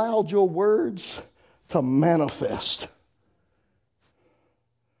actually allowed your words to manifest?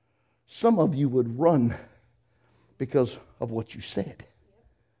 Some of you would run because of what you said.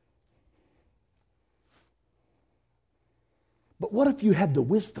 But what if you had the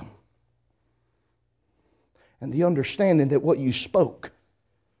wisdom and the understanding that what you spoke?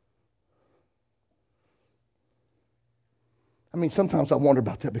 I mean, sometimes I wonder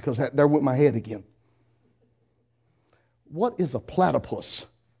about that because there went my head again. What is a platypus?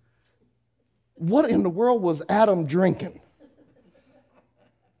 What in the world was Adam drinking?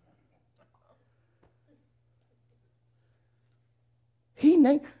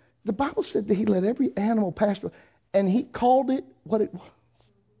 The Bible said that he let every animal pass through, and he called it what it was.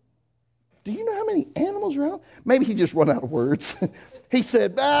 Do you know how many animals are around? Maybe he just run out of words. He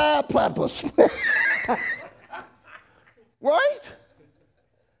said, platypus. Right?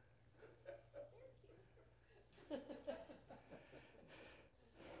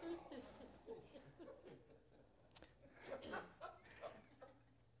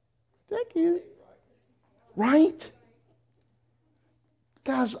 Thank you. Right?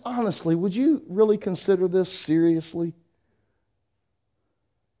 Guys, honestly, would you really consider this seriously?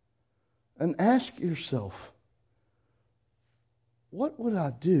 And ask yourself, what would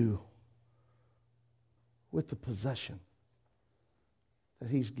I do with the possession that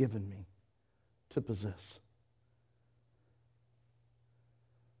he's given me to possess?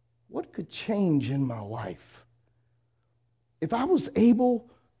 What could change in my life if I was able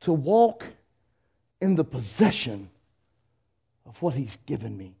to walk in the possession of what he's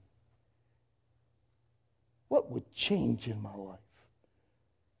given me? What would change in my life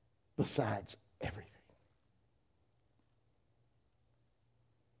besides everything?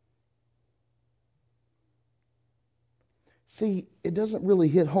 See, it doesn't really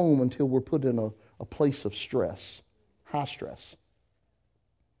hit home until we're put in a place of stress, high stress.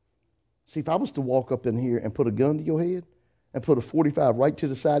 See, if I was to walk up in here and put a gun to your head and put a 45 right to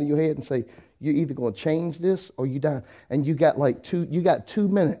the side of your head and say, you're either going to change this or you die, and you got 2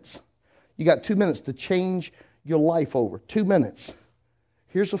 minutes. You got 2 minutes to change your life over. 2 minutes.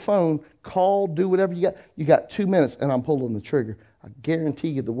 Here's a phone, call, do whatever you got. You got 2 minutes, and I'm pulling the trigger. I guarantee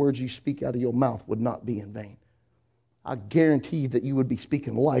you the words you speak out of your mouth would not be in vain. I guarantee you that you would be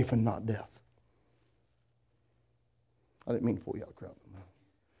speaking life and not death. I didn't mean to pull you out of the crowd.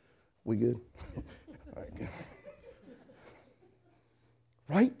 We good? All right, good.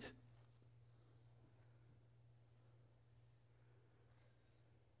 Right?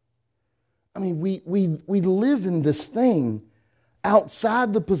 I mean, we live in this thing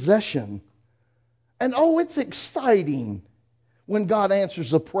outside the possession. And it's exciting when God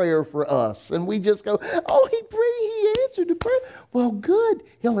answers a prayer for us. And we just go, he answered the prayer. Well, good.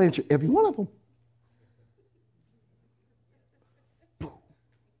 He'll answer every one of them.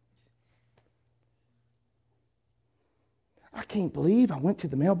 I can't believe I went to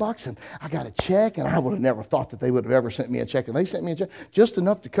the mailbox and I got a check, and I would have never thought that they would have ever sent me a check. And they sent me a check just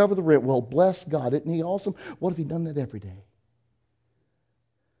enough to cover the rent. Well, bless God. Isn't he awesome? What if he'd done that every day?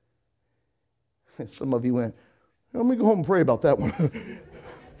 Some of you went, let me go home and pray about that one.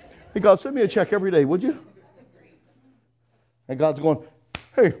 Hey, God, send me a check every day, would you? And God's going,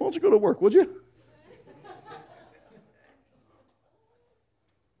 hey, why don't you go to work, would you?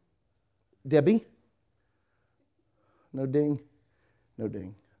 Debbie? No ding? No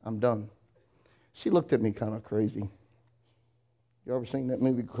ding. I'm done. She looked at me kind of crazy. You ever seen that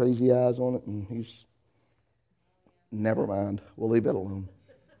movie, Crazy Eyes on it? And he's, never mind. We'll leave it alone.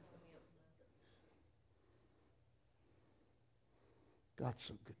 God's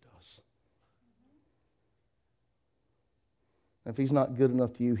so good to us. If he's not good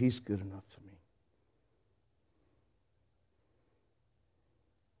enough to you, he's good enough to me.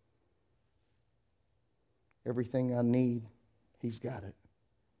 Everything I need, he's got it.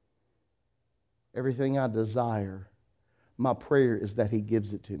 Everything I desire, my prayer is that he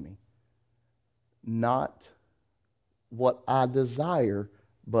gives it to me. not what I desire,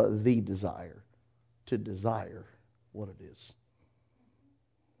 but the desire to desire what it is.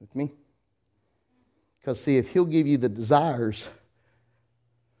 With me? Because see, if he'll give you the desires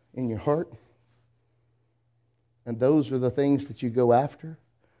in your heart, and those are the things that you go after,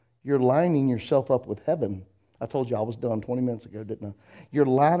 you're lining yourself up with heaven. I told you I was done 20 minutes ago, didn't I? You're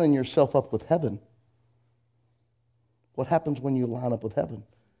lining yourself up with heaven. What happens when you line up with heaven?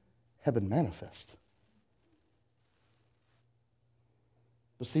 Heaven manifests.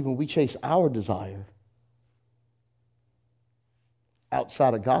 But see, when we chase our desire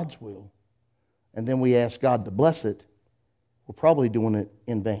outside of God's will, and then we ask God to bless it, we're probably doing it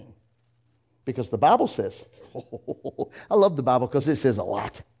in vain. Because the Bible says, I love the Bible because it says a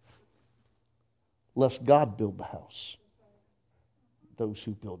lot. Lest God build the house, those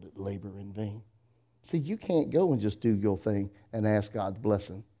who build it labor in vain. See, you can't go and just do your thing and ask God's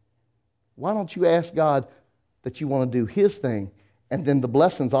blessing. Why don't you ask God that you want to do his thing, and then the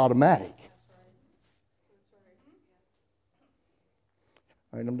blessing's automatic?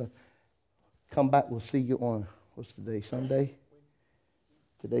 All right, I'm done. Come back. We'll see you on, what's today, Sunday?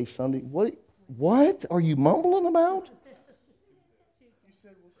 Today's Sunday. What are you mumbling about?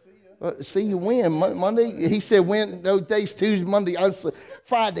 See you when? Monday? He said when? No, today's Tuesday, Monday,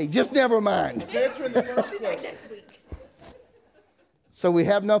 Friday. Just never mind. Answering the first question. So we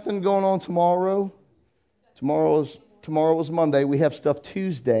have nothing going on tomorrow. Tomorrow is Monday. We have stuff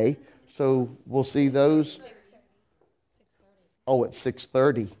Tuesday. So we'll see those. Oh, at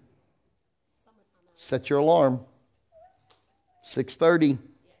 6:30. Set your alarm. 6:30.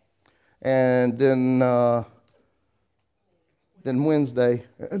 And then Wednesday,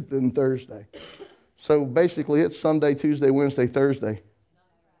 and then Thursday. So basically it's Sunday, Tuesday, Wednesday, Thursday.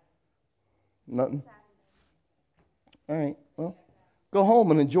 Nothing? All right, well, go home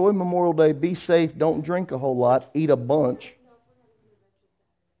and enjoy Memorial Day. Be safe. Don't drink a whole lot. Eat a bunch.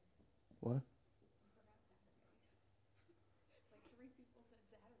 What? What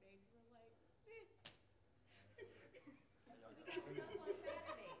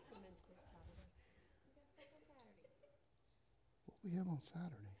we have on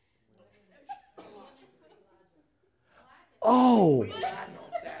Saturday? Oh.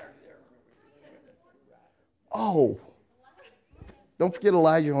 Don't forget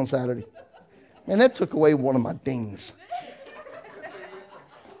Elijah on Saturday. Man, that took away one of my dings.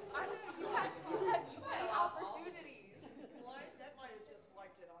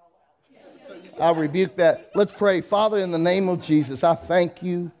 I rebuke that. Let's pray. Father, in the name of Jesus, I thank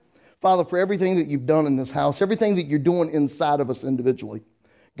you, Father, for everything that you've done in this house, everything that you're doing inside of us individually.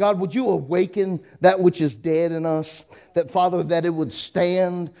 God, would you awaken that which is dead in us, that, Father, that it would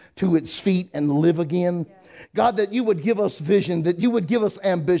stand to its feet and live again. God, that you would give us vision, that you would give us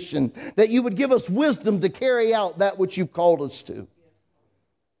ambition, that you would give us wisdom to carry out that which you've called us to.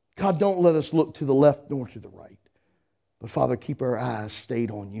 God, don't let us look to the left nor to the right, but, Father, keep our eyes stayed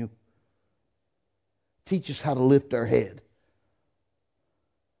on you. Teach us how to lift our head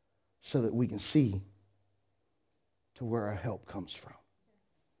so that we can see to where our help comes from.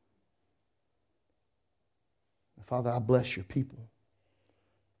 Father, I bless your people.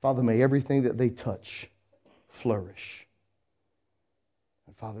 Father, may everything that they touch flourish.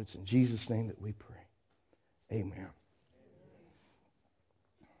 And Father, it's in Jesus' name that we pray. Amen.